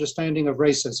superficial understanding of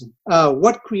racism.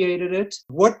 What created it,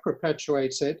 what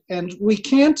perpetuates it, and we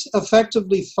can't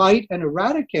effectively fight and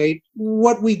eradicate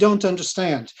what we don't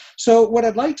understand. So what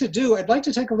I'd like to do, I'd like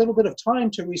to take a little bit of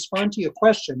time to respond to your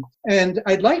question. And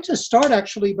I'd like to start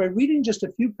actually by reading just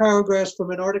a few paragraphs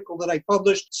from an article that I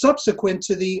published subsequent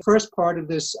to the first part of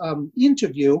this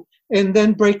interview, and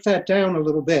then break that down a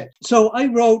little bit. So I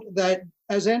wrote that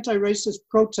as anti-racist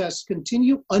protests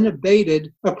continue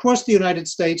unabated across the United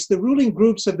States, the ruling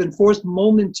groups have been forced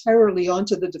momentarily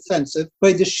onto the defensive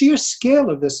by the sheer scale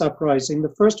of this uprising,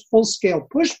 the first full-scale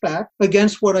pushback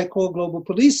against what I call global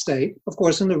police state, of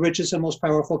course, in the richest and most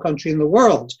powerful country in the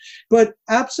world. But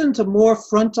absent a more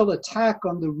frontal attack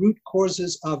on the root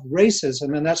causes of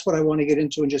racism, and that's what I want to get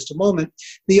into in just a moment,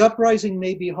 the uprising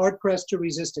may be hard-pressed to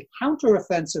resist a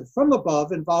counteroffensive from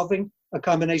above involving a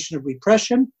combination of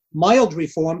repression, mild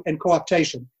reform, and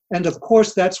co-optation. And of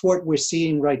course, that's what we're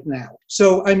seeing right now.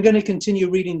 So I'm going to continue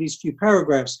reading these few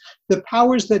paragraphs. The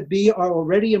powers that be are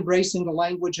already embracing the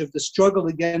language of the struggle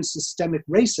against systemic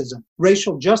racism.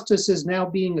 Racial justice is now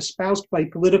being espoused by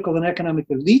political and economic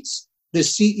elites. The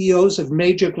CEOs of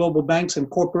major global banks and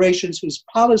corporations whose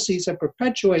policies have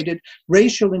perpetuated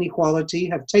racial inequality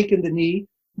have taken the knee.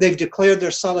 They've declared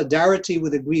their solidarity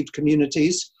with aggrieved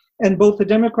communities. And both the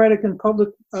Democratic and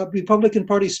Republican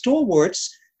Party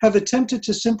stalwarts have attempted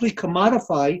to simply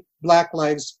commodify Black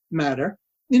Lives Matter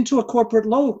into a corporate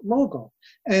logo.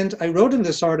 And I wrote in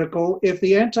this article, if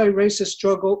the anti-racist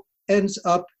struggle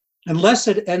unless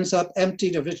it ends up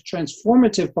emptied of its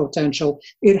transformative potential,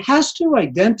 it has to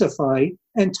identify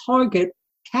and target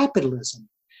capitalism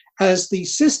as the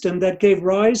system that gave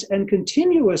rise and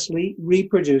continuously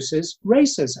reproduces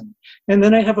racism. And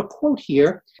then I have a quote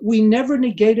here. We never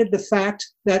negated the fact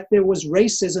that there was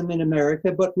racism in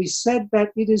America, but we said that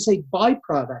it is a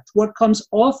byproduct. What comes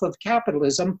off of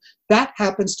capitalism, that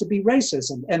happens to be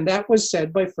racism. And that was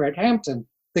said by Fred Hampton,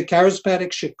 the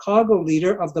charismatic Chicago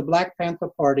leader of the Black Panther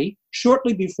Party,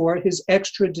 shortly before his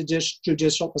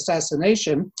extrajudicial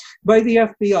assassination by the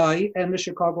FBI and the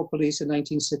Chicago police in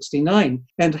 1969.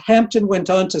 And Hampton went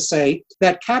on to say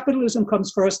that capitalism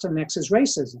comes first and next is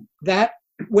racism. That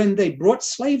when they brought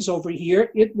slaves over here,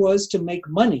 it was to make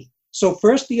money. So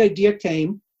first the idea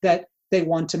came that they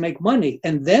want to make money,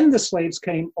 and then the slaves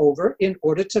came over in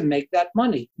order to make that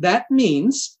money. That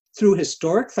means through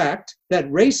historic fact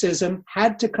that racism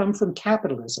had to come from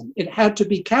capitalism. It had to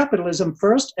be capitalism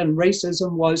first, and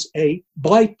racism was a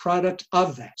byproduct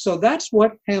of that. So that's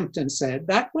what Hampton said.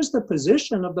 That was the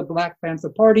position of the Black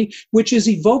Panther Party, which is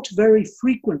evoked very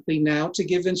frequently now to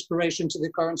give inspiration to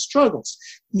the current struggles.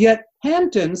 Yet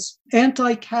Hampton's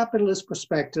anti-capitalist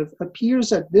perspective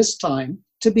appears at this time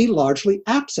to be largely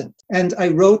absent. And I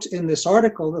wrote in this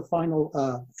article, the final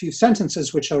few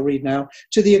sentences, which I'll read now,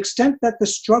 to the extent that the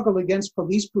struggle against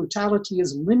police brutality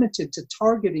is limited to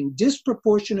targeting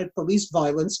disproportionate police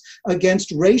violence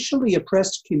against racially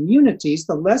oppressed communities,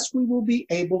 the less we will be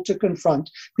able to confront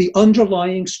the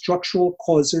underlying structural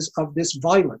causes of this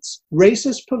violence.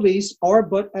 Racist police are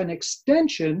but an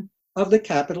extension of the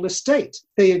capitalist state.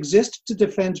 They exist to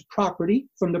defend property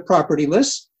from the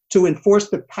propertyless, to enforce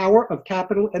the power of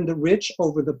capital and the rich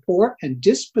over the poor and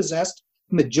dispossessed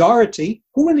majority,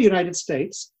 who in the United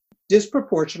States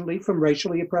disproportionately from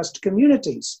racially oppressed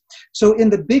communities. So in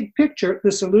the big picture,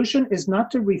 the solution is not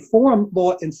to reform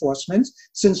law enforcement,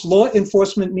 since law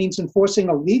enforcement means enforcing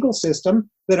a legal system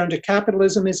that under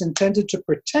capitalism is intended to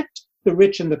protect the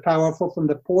rich and the powerful from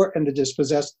the poor and the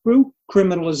dispossessed through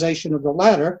criminalization of the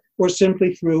latter, or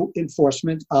simply through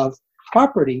enforcement of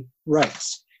property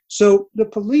rights. So the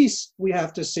police, we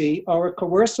have to see, are a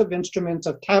coercive instrument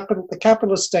of the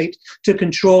capitalist state to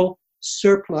control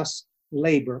surplus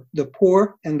labor, the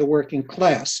poor and the working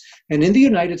class. And in the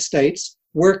United States,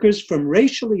 workers from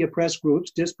racially oppressed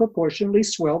groups disproportionately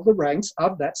swell the ranks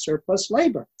of that surplus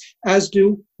labor, as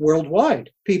do worldwide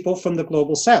people from the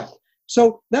global south.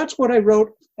 So that's what I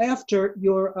wrote after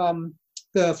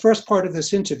the first part of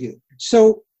this interview.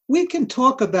 So we can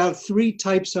talk about three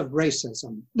types of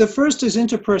racism. The first is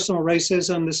interpersonal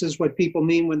racism. This is what people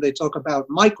mean when they talk about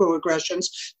microaggressions,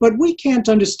 but we can't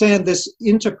understand this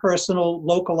interpersonal,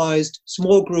 localized,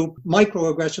 small group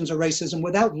microaggressions or racism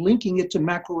without linking it to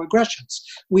macroaggressions.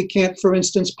 We can't, for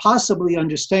instance, possibly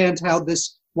understand how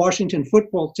this Washington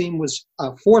football team was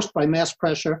forced by mass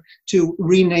pressure to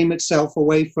rename itself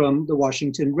away from the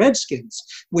Washington Redskins,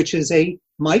 which is a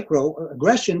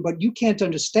microaggression, but you can't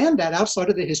understand that outside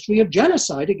of the history of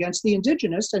genocide against the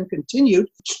indigenous and continued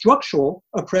structural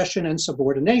oppression and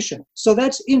subordination. So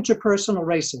that's interpersonal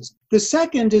racism. The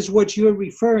second is what you're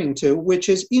referring to, which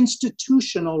is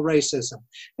institutional racism.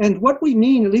 And what we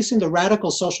mean, at least in the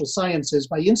radical social sciences,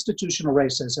 by institutional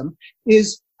racism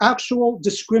is actual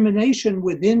discrimination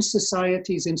within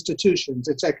society's institutions,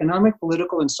 its economic,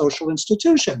 political, and social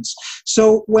institutions.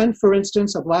 So when, for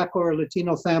instance, a Black or a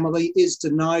Latino family is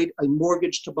denied a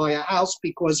mortgage to buy a house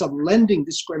because of lending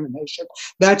discrimination,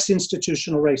 that's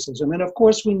institutional racism. And of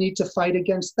course, we need to fight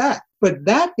against that. But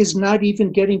that is not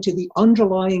even getting to the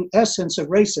underlying essence of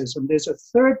racism. There's a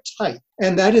third type,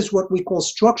 and that is what we call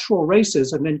structural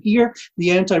racism. And here, the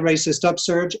anti-racist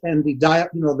upsurge and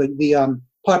the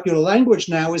popular language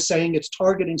now is saying it's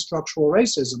targeting structural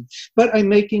racism. But I'm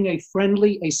making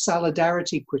a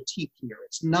solidarity critique here.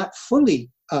 It's not fully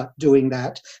doing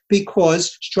that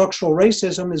because structural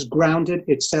racism is grounded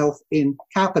itself in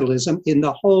capitalism, in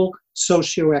the whole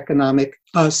socioeconomic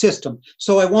system.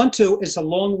 So I want to, it's a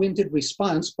long-winded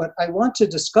response, but I want to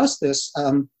discuss this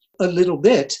a little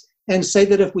bit and say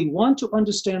that if we want to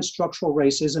understand structural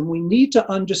racism, we need to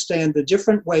understand the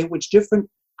different way which different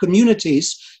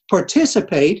communities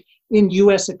participate in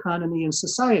U.S. economy and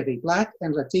society. Black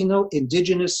and Latino,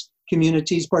 indigenous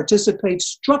communities participate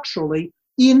structurally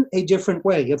in a different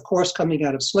way. Of course, coming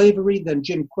out of slavery, then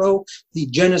Jim Crow, the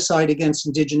genocide against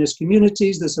indigenous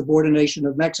communities, the subordination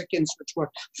of Mexicans, which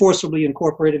were forcibly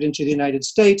incorporated into the United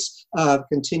States,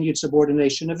 continued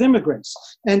subordination of immigrants.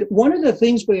 And one of the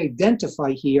things we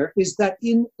identify here is that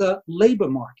in the labor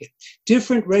market,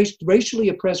 different racially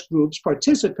oppressed groups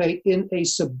participate in a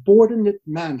subordinate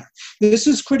manner. This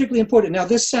is critically important. Now,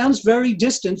 this sounds very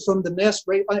distant from the mass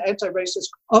anti-racist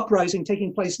uprising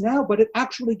taking place now, but it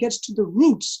actually gets to the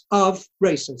roots of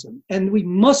racism. And we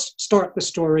must start the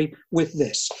story with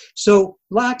this. So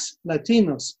Blacks,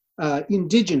 Latinos,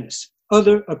 indigenous,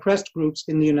 other oppressed groups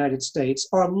in the United States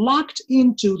are locked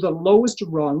into the lowest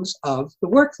rungs of the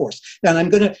workforce. And I'm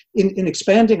going to, in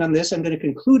expanding on this, I'm going to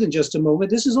conclude in just a moment.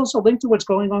 This is also linked to what's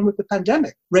going on with the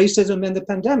pandemic, racism and the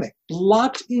pandemic,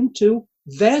 locked into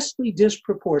vastly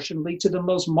disproportionately to the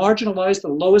most marginalized, the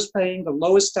lowest paying, the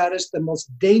lowest status, the most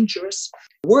dangerous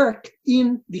work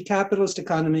in the capitalist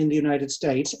economy in the United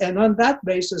States. And on that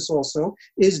basis also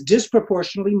is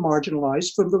disproportionately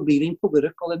marginalized from the leading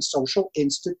political and social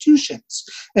institutions.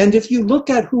 And if you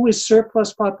look at who is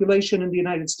surplus population in the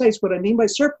United States, what I mean by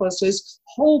surplus is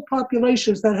whole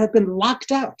populations that have been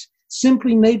locked out,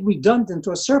 simply made redundant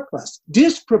or surplus,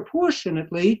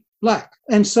 disproportionately Black.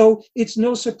 And so it's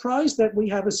no surprise that we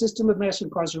have a system of mass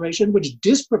incarceration which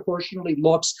disproportionately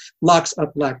locks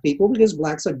up Black people because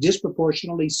Blacks are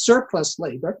disproportionately surplus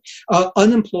labor,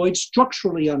 unemployed,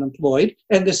 structurally unemployed,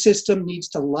 and the system needs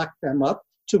to lock them up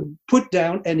to put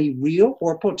down any real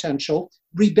or potential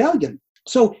rebellion.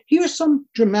 So here's some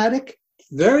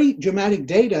very dramatic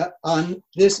data on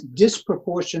this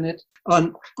disproportionate,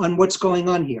 on what's going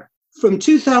on here. From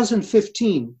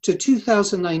 2015 to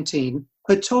 2019,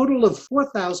 a total of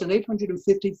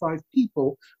 4,855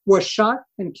 people were shot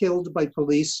and killed by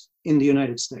police in the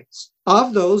United States.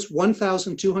 Of those,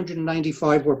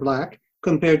 1,295 were Black,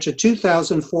 compared to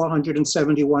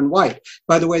 2,471 white.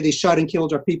 By the way, these shot and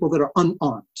killed are people that are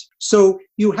unarmed. So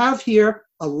you have here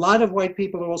A lot of white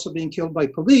people are also being killed by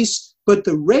police, but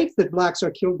the rate that blacks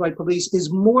are killed by police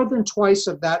is more than twice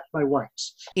of that by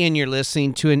whites. And you're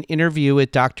listening to an interview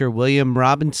with Dr. William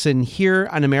Robinson here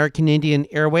on American Indian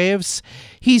Airwaves.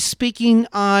 He's speaking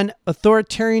on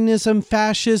authoritarianism,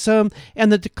 fascism,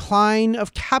 and the decline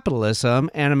of capitalism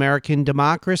and American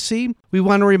democracy. We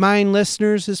want to remind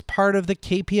listeners, as part of the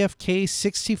KPFK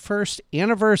 61st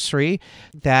anniversary,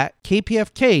 that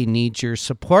KPFK needs your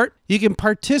support. You can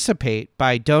participate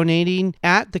by donating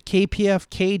at the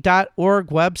kpfk.org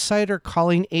website or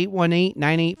calling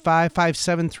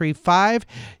 818-985-5735.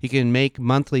 You can make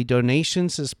monthly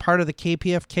donations as part of the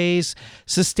KPFK's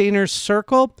Sustainers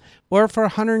Circle, or for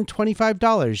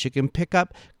 $125, you can pick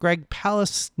up Greg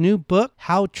Palast's new book,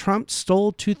 How Trump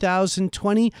Stole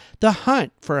 2020, The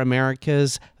Hunt for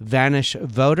America's Vanished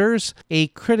Voters, a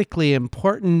critically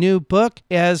important new book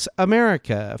as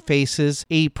America faces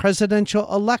a presidential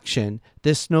election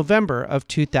this November of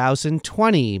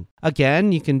 2020.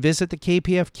 Again, you can visit the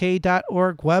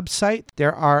kpfk.org website.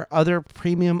 There are other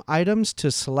premium items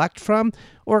to select from,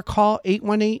 or call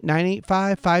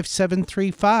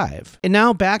 818-985-5735. And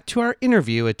now back to our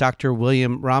interview with Dr.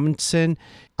 William Robinson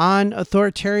on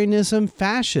authoritarianism,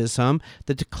 fascism,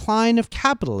 the decline of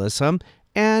capitalism,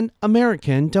 and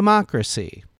American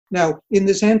democracy. Now, in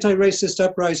this anti-racist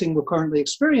uprising we're currently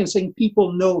experiencing,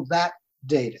 people know that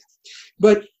data.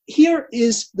 But here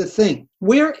is the thing.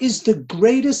 Where is the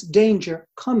greatest danger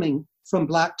coming from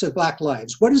black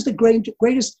lives? What is the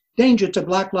greatest danger to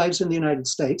black lives in the United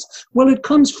States? Well, it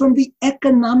comes from the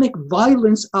economic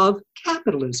violence of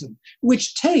capitalism,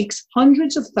 which takes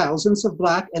hundreds of thousands of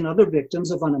black and other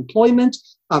victims of unemployment,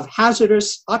 of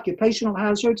hazardous occupational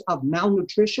hazards, of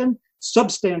malnutrition,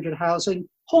 substandard housing,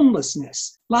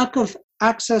 homelessness, lack of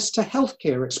access to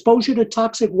healthcare, exposure to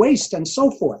toxic waste, and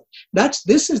so forth.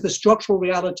 This is the structural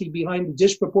reality behind the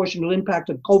disproportionate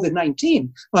impact of COVID-19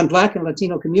 on Black and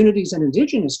Latino communities and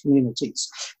indigenous communities.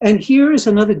 And here is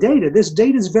another data. This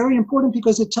data is very important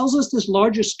because it tells us this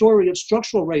larger story of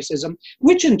structural racism,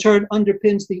 which in turn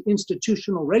underpins the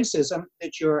institutional racism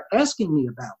that you're asking me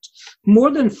about. More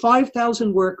than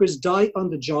 5,000 workers die on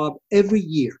the job every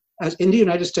year in the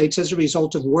United States as a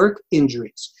result of work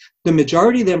injuries. The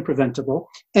majority of them preventable,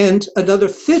 and another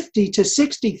 50 to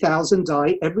 60,000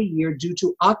 die every year due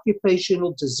to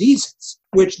occupational diseases,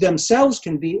 which themselves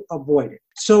can be avoided.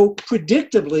 So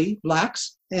predictably,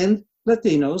 blacks and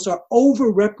Latinos are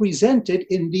overrepresented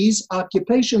in these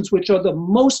occupations, which are the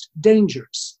most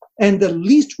dangerous and the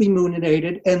least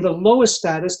remunerated and the lowest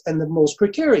status and the most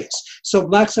precarious. So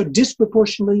blacks are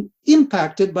disproportionately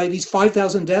impacted by these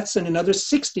 5,000 deaths and another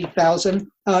 60,000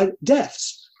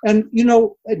 deaths. And,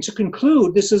 and to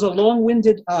conclude, this is a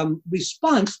long-winded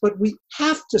response, but we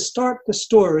have to start the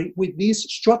story with these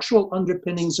structural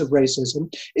underpinnings of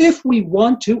racism if we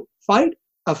want to fight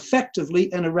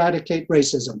effectively and eradicate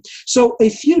racism. So a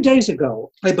few days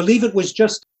ago, I believe it was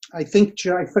I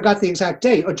forgot the exact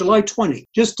date, or July 20.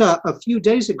 Just a few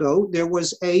days ago, there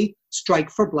was a strike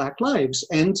for Black lives,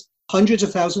 and hundreds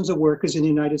of thousands of workers in the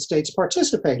United States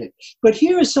participated. But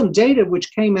here is some data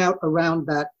which came out around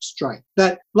that strike,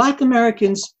 that Black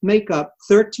Americans make up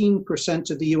 13%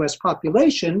 of the US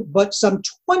population, but some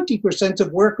 20%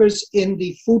 of workers in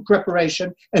the food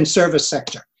preparation and service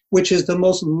sector, which is the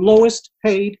most lowest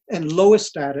paid and lowest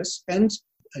status and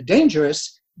a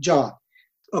dangerous job.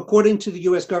 According to the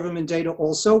US government data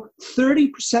also,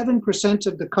 37%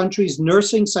 of the country's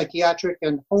nursing, psychiatric,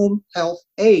 and home health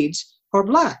aides are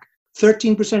Black.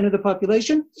 13% of the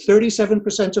population,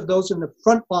 37% of those in the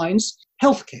front lines,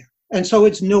 healthcare. And so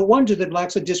it's no wonder that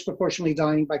Blacks are disproportionately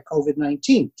dying by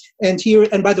COVID-19.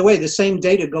 And by the way, the same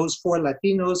data goes for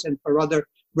Latinos and for other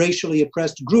racially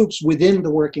oppressed groups within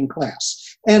the working class.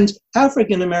 And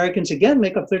African Americans, again,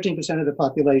 make up 13% of the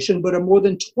population, but are more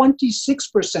than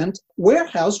 26%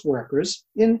 warehouse workers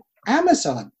in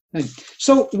Amazon.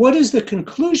 So what is the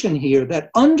conclusion here? That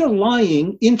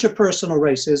underlying interpersonal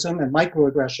racism and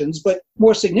microaggressions, but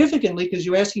more significantly, because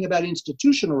you're asking about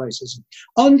institutional racism,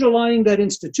 underlying that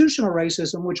institutional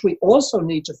racism, which we also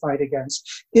need to fight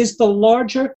against, is the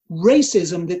larger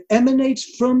racism that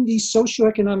emanates from the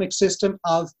socioeconomic system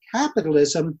of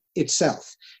capitalism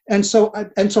itself. And so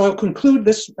I'll conclude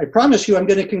this. I promise you I'm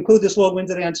going to conclude this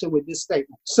long-winded answer with this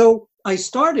statement. So I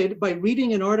started by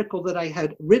reading an article that I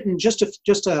had written just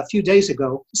a few days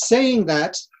ago, saying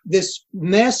that this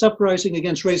mass uprising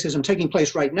against racism taking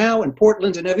place right now in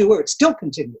Portland and everywhere, it still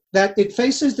continues, that it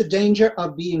faces the danger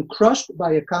of being crushed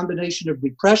by a combination of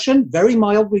repression, very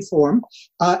mild reform,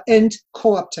 and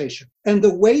co-optation. And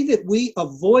the way that we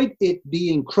avoid it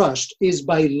being crushed is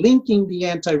by linking the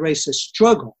anti-racist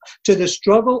struggle to the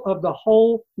struggle of the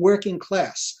whole working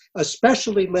class,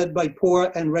 especially led by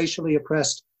poor and racially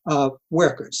oppressed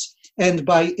workers. And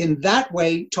by, in that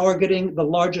way, targeting the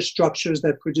larger structures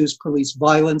that produce police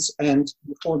violence and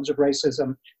forms of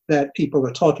racism that people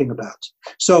are talking about.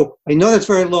 So I know that's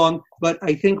very long, but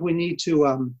I think we need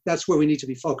to, that's where we need to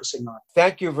be focusing on.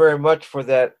 Thank you very much for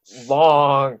that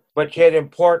long but yet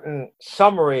important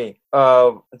summary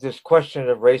of this question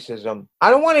of racism. I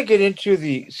don't want to get into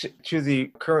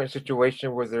the current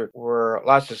situation where there were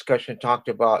lots of discussion talked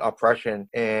about oppression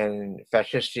and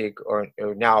fascistic or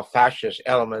now fascist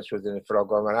elements within the federal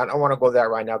government. I don't want to go there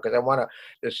right now because I want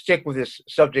to stick with this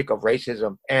subject of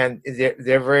racism. And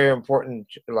they're very important,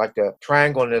 like the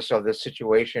triangleness of the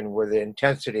situation where the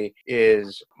intensity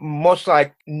is most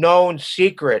like known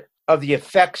secret of the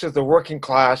effects of the working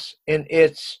class in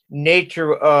its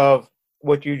nature of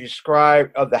what you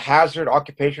described of the hazard,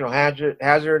 occupational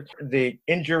hazard, the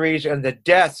injuries and the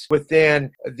deaths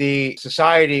within the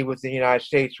society, within the United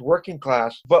States working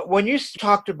class. But when you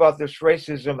talked about this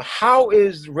racism, how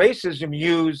is racism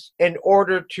used in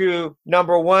order to,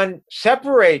 number one,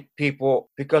 separate people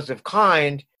because of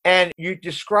kind? And you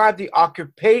described the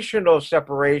occupational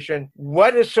separation.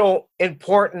 What is so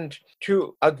important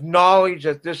to acknowledge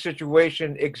that this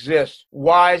situation exists?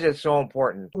 Why is it so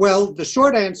important? Well, the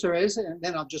short answer is, and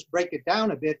then I'll just break it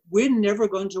down a bit, we're never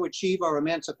going to achieve our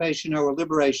emancipation, our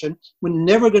liberation. We're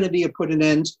never going to be able to put an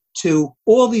end to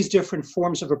all these different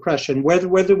forms of oppression, whether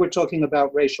we're talking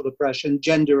about racial oppression,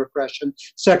 gender oppression,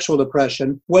 sexual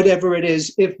oppression, whatever it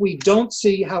is, if we don't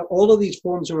see how all of these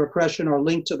forms of oppression are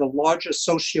linked to the larger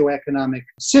socioeconomic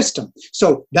system.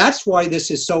 So that's why this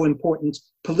is so important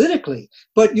politically.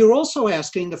 But you're also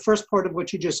asking, the first part of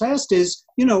what you just asked is,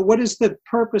 what is the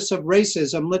purpose of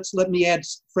racism? Let me add a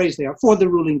phrase there, for the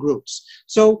ruling groups.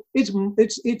 So it's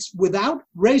without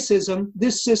racism,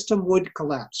 this system would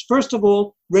collapse. First of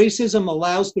all, racism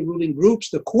allows the ruling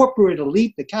groups, the corporate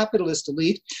elite, the capitalist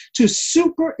elite, to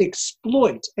super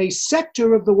exploit a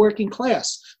sector of the working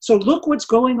class. So look what's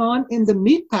going on in the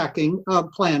meatpacking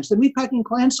plants. The meatpacking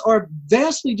plants are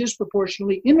vastly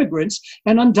disproportionately immigrants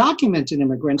and undocumented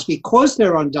immigrants. Because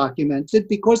they're undocumented,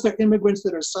 because they're immigrants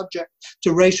that are subject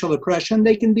to racial oppression,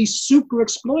 they can be super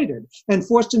exploited and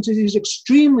forced into these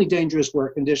extremely dangerous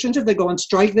work conditions. If they go on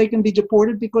strike, they can be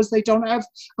deported because they don't have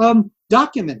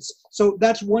documents. So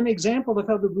that's one example of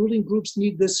how the ruling groups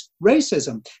need this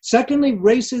racism. Secondly,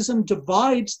 racism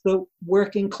divides the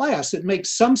working class. It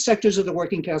makes some sectors of the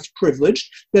working class privileged,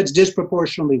 that's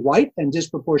disproportionately white and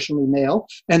disproportionately male,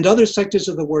 and other sectors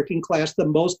of the working class the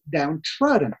most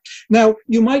downtrodden. Now,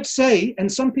 you might say, and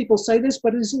some people say this,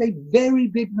 but it is a very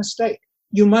big mistake.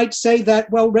 You might say that,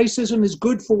 well, racism is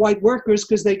good for white workers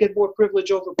because they get more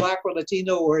privilege over Black or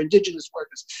Latino or indigenous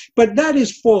workers. But that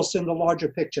is false in the larger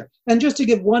picture. And just to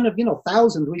give one of,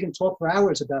 thousands, we can talk for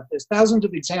hours about this, thousands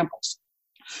of examples.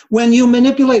 When you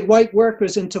manipulate white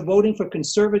workers into voting for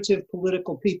conservative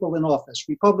political people in office,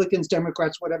 Republicans,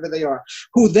 Democrats, whatever they are,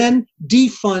 who then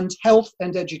defund health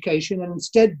and education and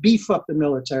instead beef up the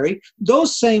military,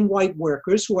 those same white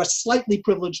workers who are slightly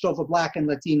privileged over Black and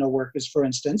Latino workers, for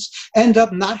instance, end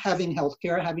up not having health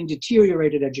care, having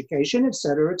deteriorated education, et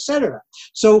cetera, et cetera.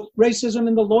 So racism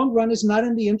in the long run is not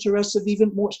in the interests of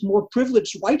even more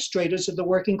privileged white stratas of the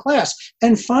working class.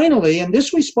 And finally, and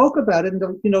this we spoke about in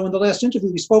the, in the last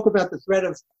interview, we spoke about the threat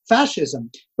of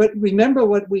fascism. But remember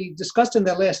what we discussed in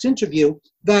that last interview,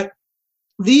 that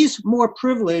these more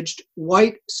privileged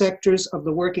white sectors of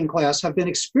the working class have been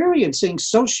experiencing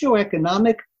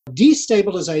socioeconomic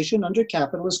destabilization under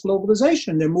capitalist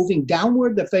globalization. They're moving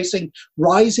downward. They're facing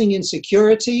rising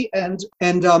insecurity and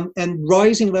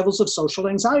rising levels of social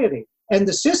anxiety. And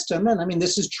the system, and I mean,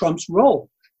 this is Trump's role,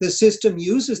 the system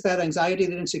uses that anxiety,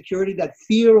 that insecurity, that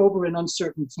fear over an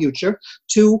uncertain future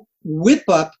to whip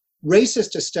up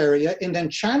racist hysteria and then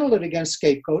channel it against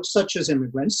scapegoats such as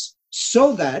immigrants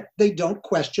so that they don't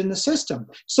question the system.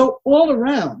 So all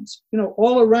around,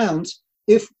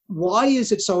 if why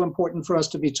is it so important for us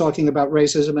to be talking about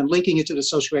racism and linking it to the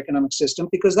socioeconomic system?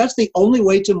 Because that's the only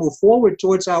way to move forward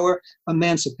towards our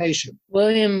emancipation.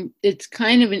 William, it's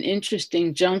kind of an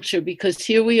interesting juncture because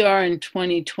here we are in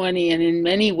 2020, and in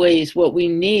many ways what we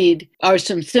need are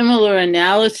some similar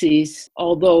analyses,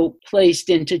 although placed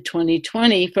into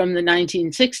 2020 from the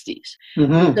 1960s.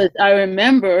 Mm-hmm. Because I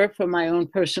remember from my own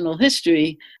personal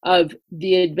history of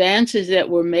the advances that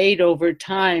were made over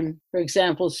time. For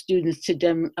example, students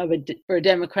for a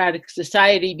democratic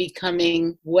society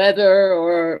becoming weather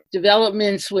or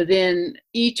developments within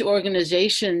each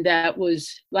organization that was,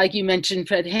 like you mentioned,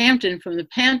 Fred Hampton from the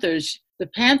Panthers. The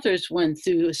Panthers went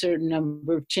through a certain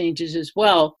number of changes as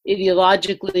well,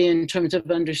 ideologically in terms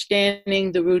of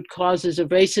understanding the root causes of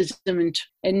racism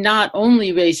and not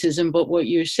only racism, but what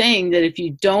you're saying, that if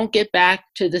you don't get back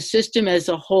to the system as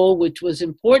a whole, which was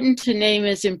important to name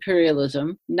as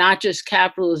imperialism, not just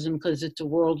capitalism because it's a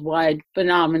worldwide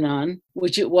phenomenon,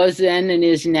 which it was then and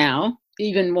is now,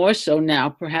 even more so now,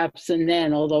 perhaps, than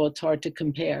then, although it's hard to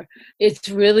compare. It's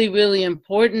really, really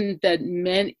important that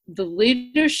the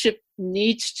leadership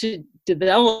needs to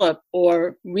develop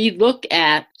or relook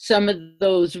at some of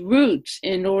those roots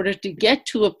in order to get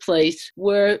to a place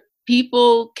where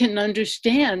people can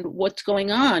understand what's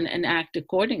going on and act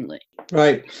accordingly.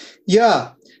 Right.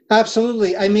 Yeah,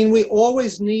 absolutely. I mean, we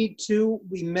always need to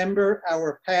remember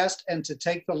our past and to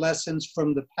take the lessons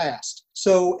from the past.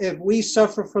 So if we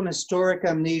suffer from historic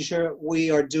amnesia,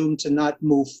 we are doomed to not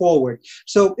move forward.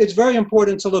 So it's very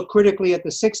important to look critically at the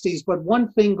 60s. But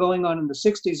one thing going on in the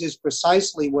 60s is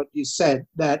precisely what you said,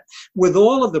 that with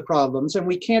all of the problems, and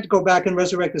we can't go back and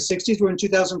resurrect the 60s, we're in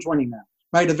 2020 now.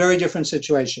 Right, a very different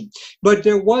situation. But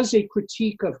there was a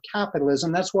critique of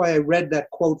capitalism. That's why I read that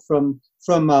quote from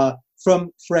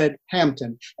Fred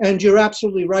Hampton. And you're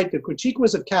absolutely right. The critique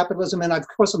was of capitalism. And of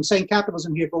course, I'm saying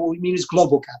capitalism here, but what we mean is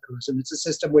global capitalism. It's a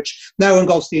system which now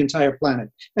engulfs the entire planet.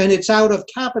 And it's out of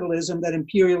capitalism that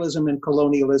imperialism and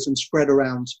colonialism spread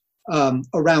around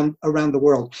the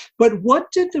world. But what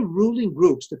did the ruling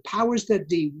groups, the powers that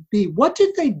be, what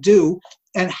did they do?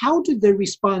 And how did they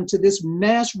respond to this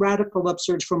mass radical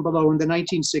upsurge from below in the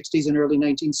 1960s and early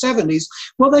 1970s?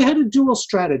 Well, they had a dual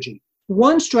strategy.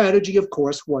 One strategy, of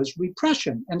course, was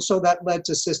repression. And so that led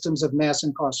to systems of mass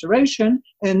incarceration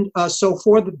and so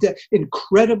forth, the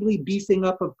incredibly beefing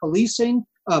up of policing,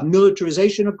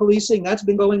 militarization of policing. That's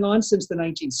been going on since the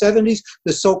 1970s.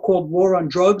 The so-called war on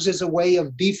drugs is a way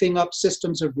of beefing up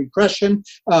systems of repression.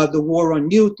 The war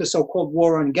on youth, the so-called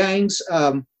war on gangs,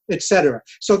 etc.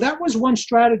 So that was one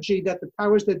strategy that the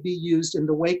powers that be used in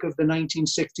the wake of the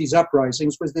 1960s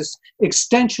uprisings, was this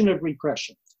extension of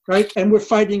repression, right? And we're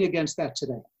fighting against that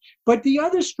today. But the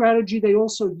other strategy they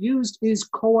also used is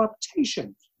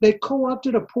co-optation. They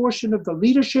co-opted a portion of the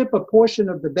leadership, a portion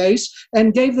of the base,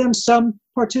 and gave them some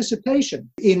participation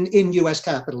in U.S.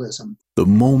 capitalism. The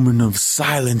moment of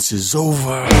silence is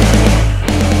over.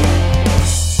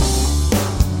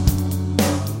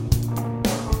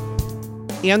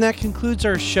 And that concludes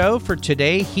our show for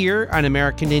today here on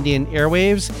American Indian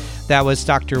Airwaves. That was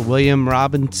Dr. William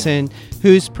Robinson,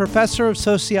 who's professor of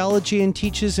sociology and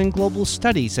teaches in global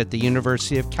studies at the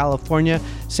University of California,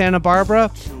 Santa Barbara,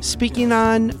 speaking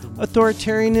on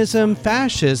authoritarianism,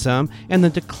 fascism, and the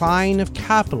decline of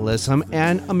capitalism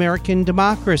and American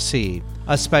democracy.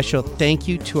 A special thank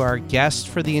you to our guests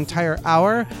for the entire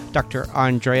hour, Dr.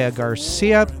 Andrea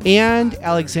Garcia and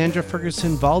Alexandra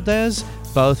Ferguson Valdez,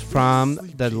 both from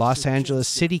the Los Angeles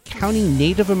City County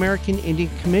Native American Indian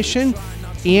Commission,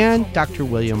 and Dr.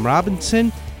 William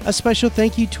Robinson. A special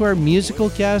thank you to our musical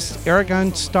guests,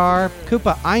 Aragon Star,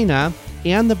 Kupa Aina,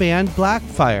 and the band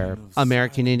Blackfire.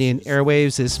 American Indian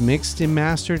Airwaves is mixed and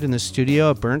mastered in the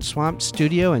studio at Burnt Swamp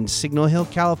Studio in Signal Hill,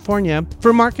 California.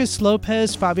 For Marcus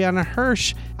Lopez, Fabiana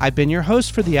Hirsch, I've been your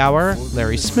host for the hour,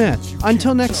 Larry Smith.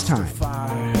 Until next time.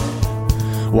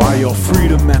 While your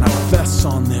freedom manifests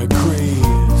on their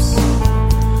graves,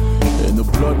 and the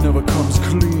blood never comes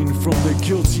clean from their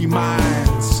guilty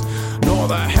minds, nor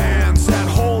the hands that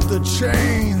hold the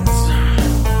chains.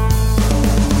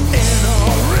 In a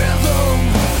rhythm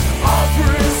of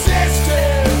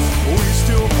resistance, we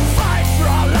still fight for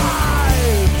our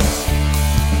lives.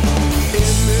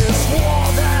 In this war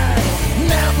that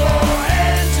never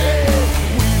ended,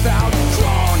 we've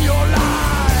outgrown your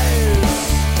lives.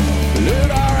 Let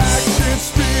our actions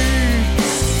speak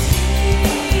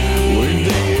when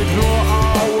they ignore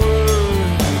our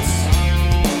words.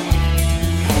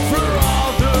 For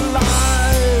all the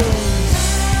lives,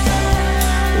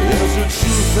 there's a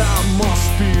truth that must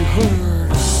be heard.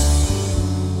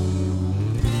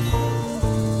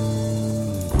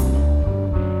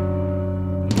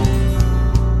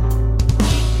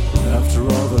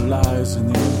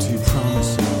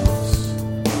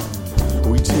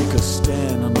 take a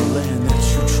stand on the land that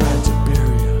you tried to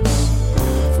bury us.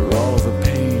 For all the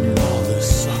pain and all the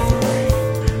suffering,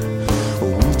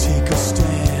 we take a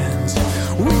stand.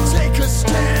 We take a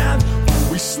stand.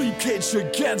 We sleep caged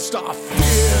against our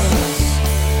fears.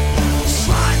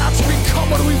 Try not to become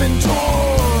what we've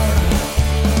endured.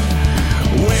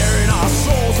 Wearing our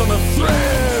souls on a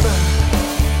thread.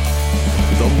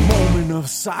 The moment of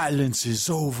silence is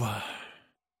over.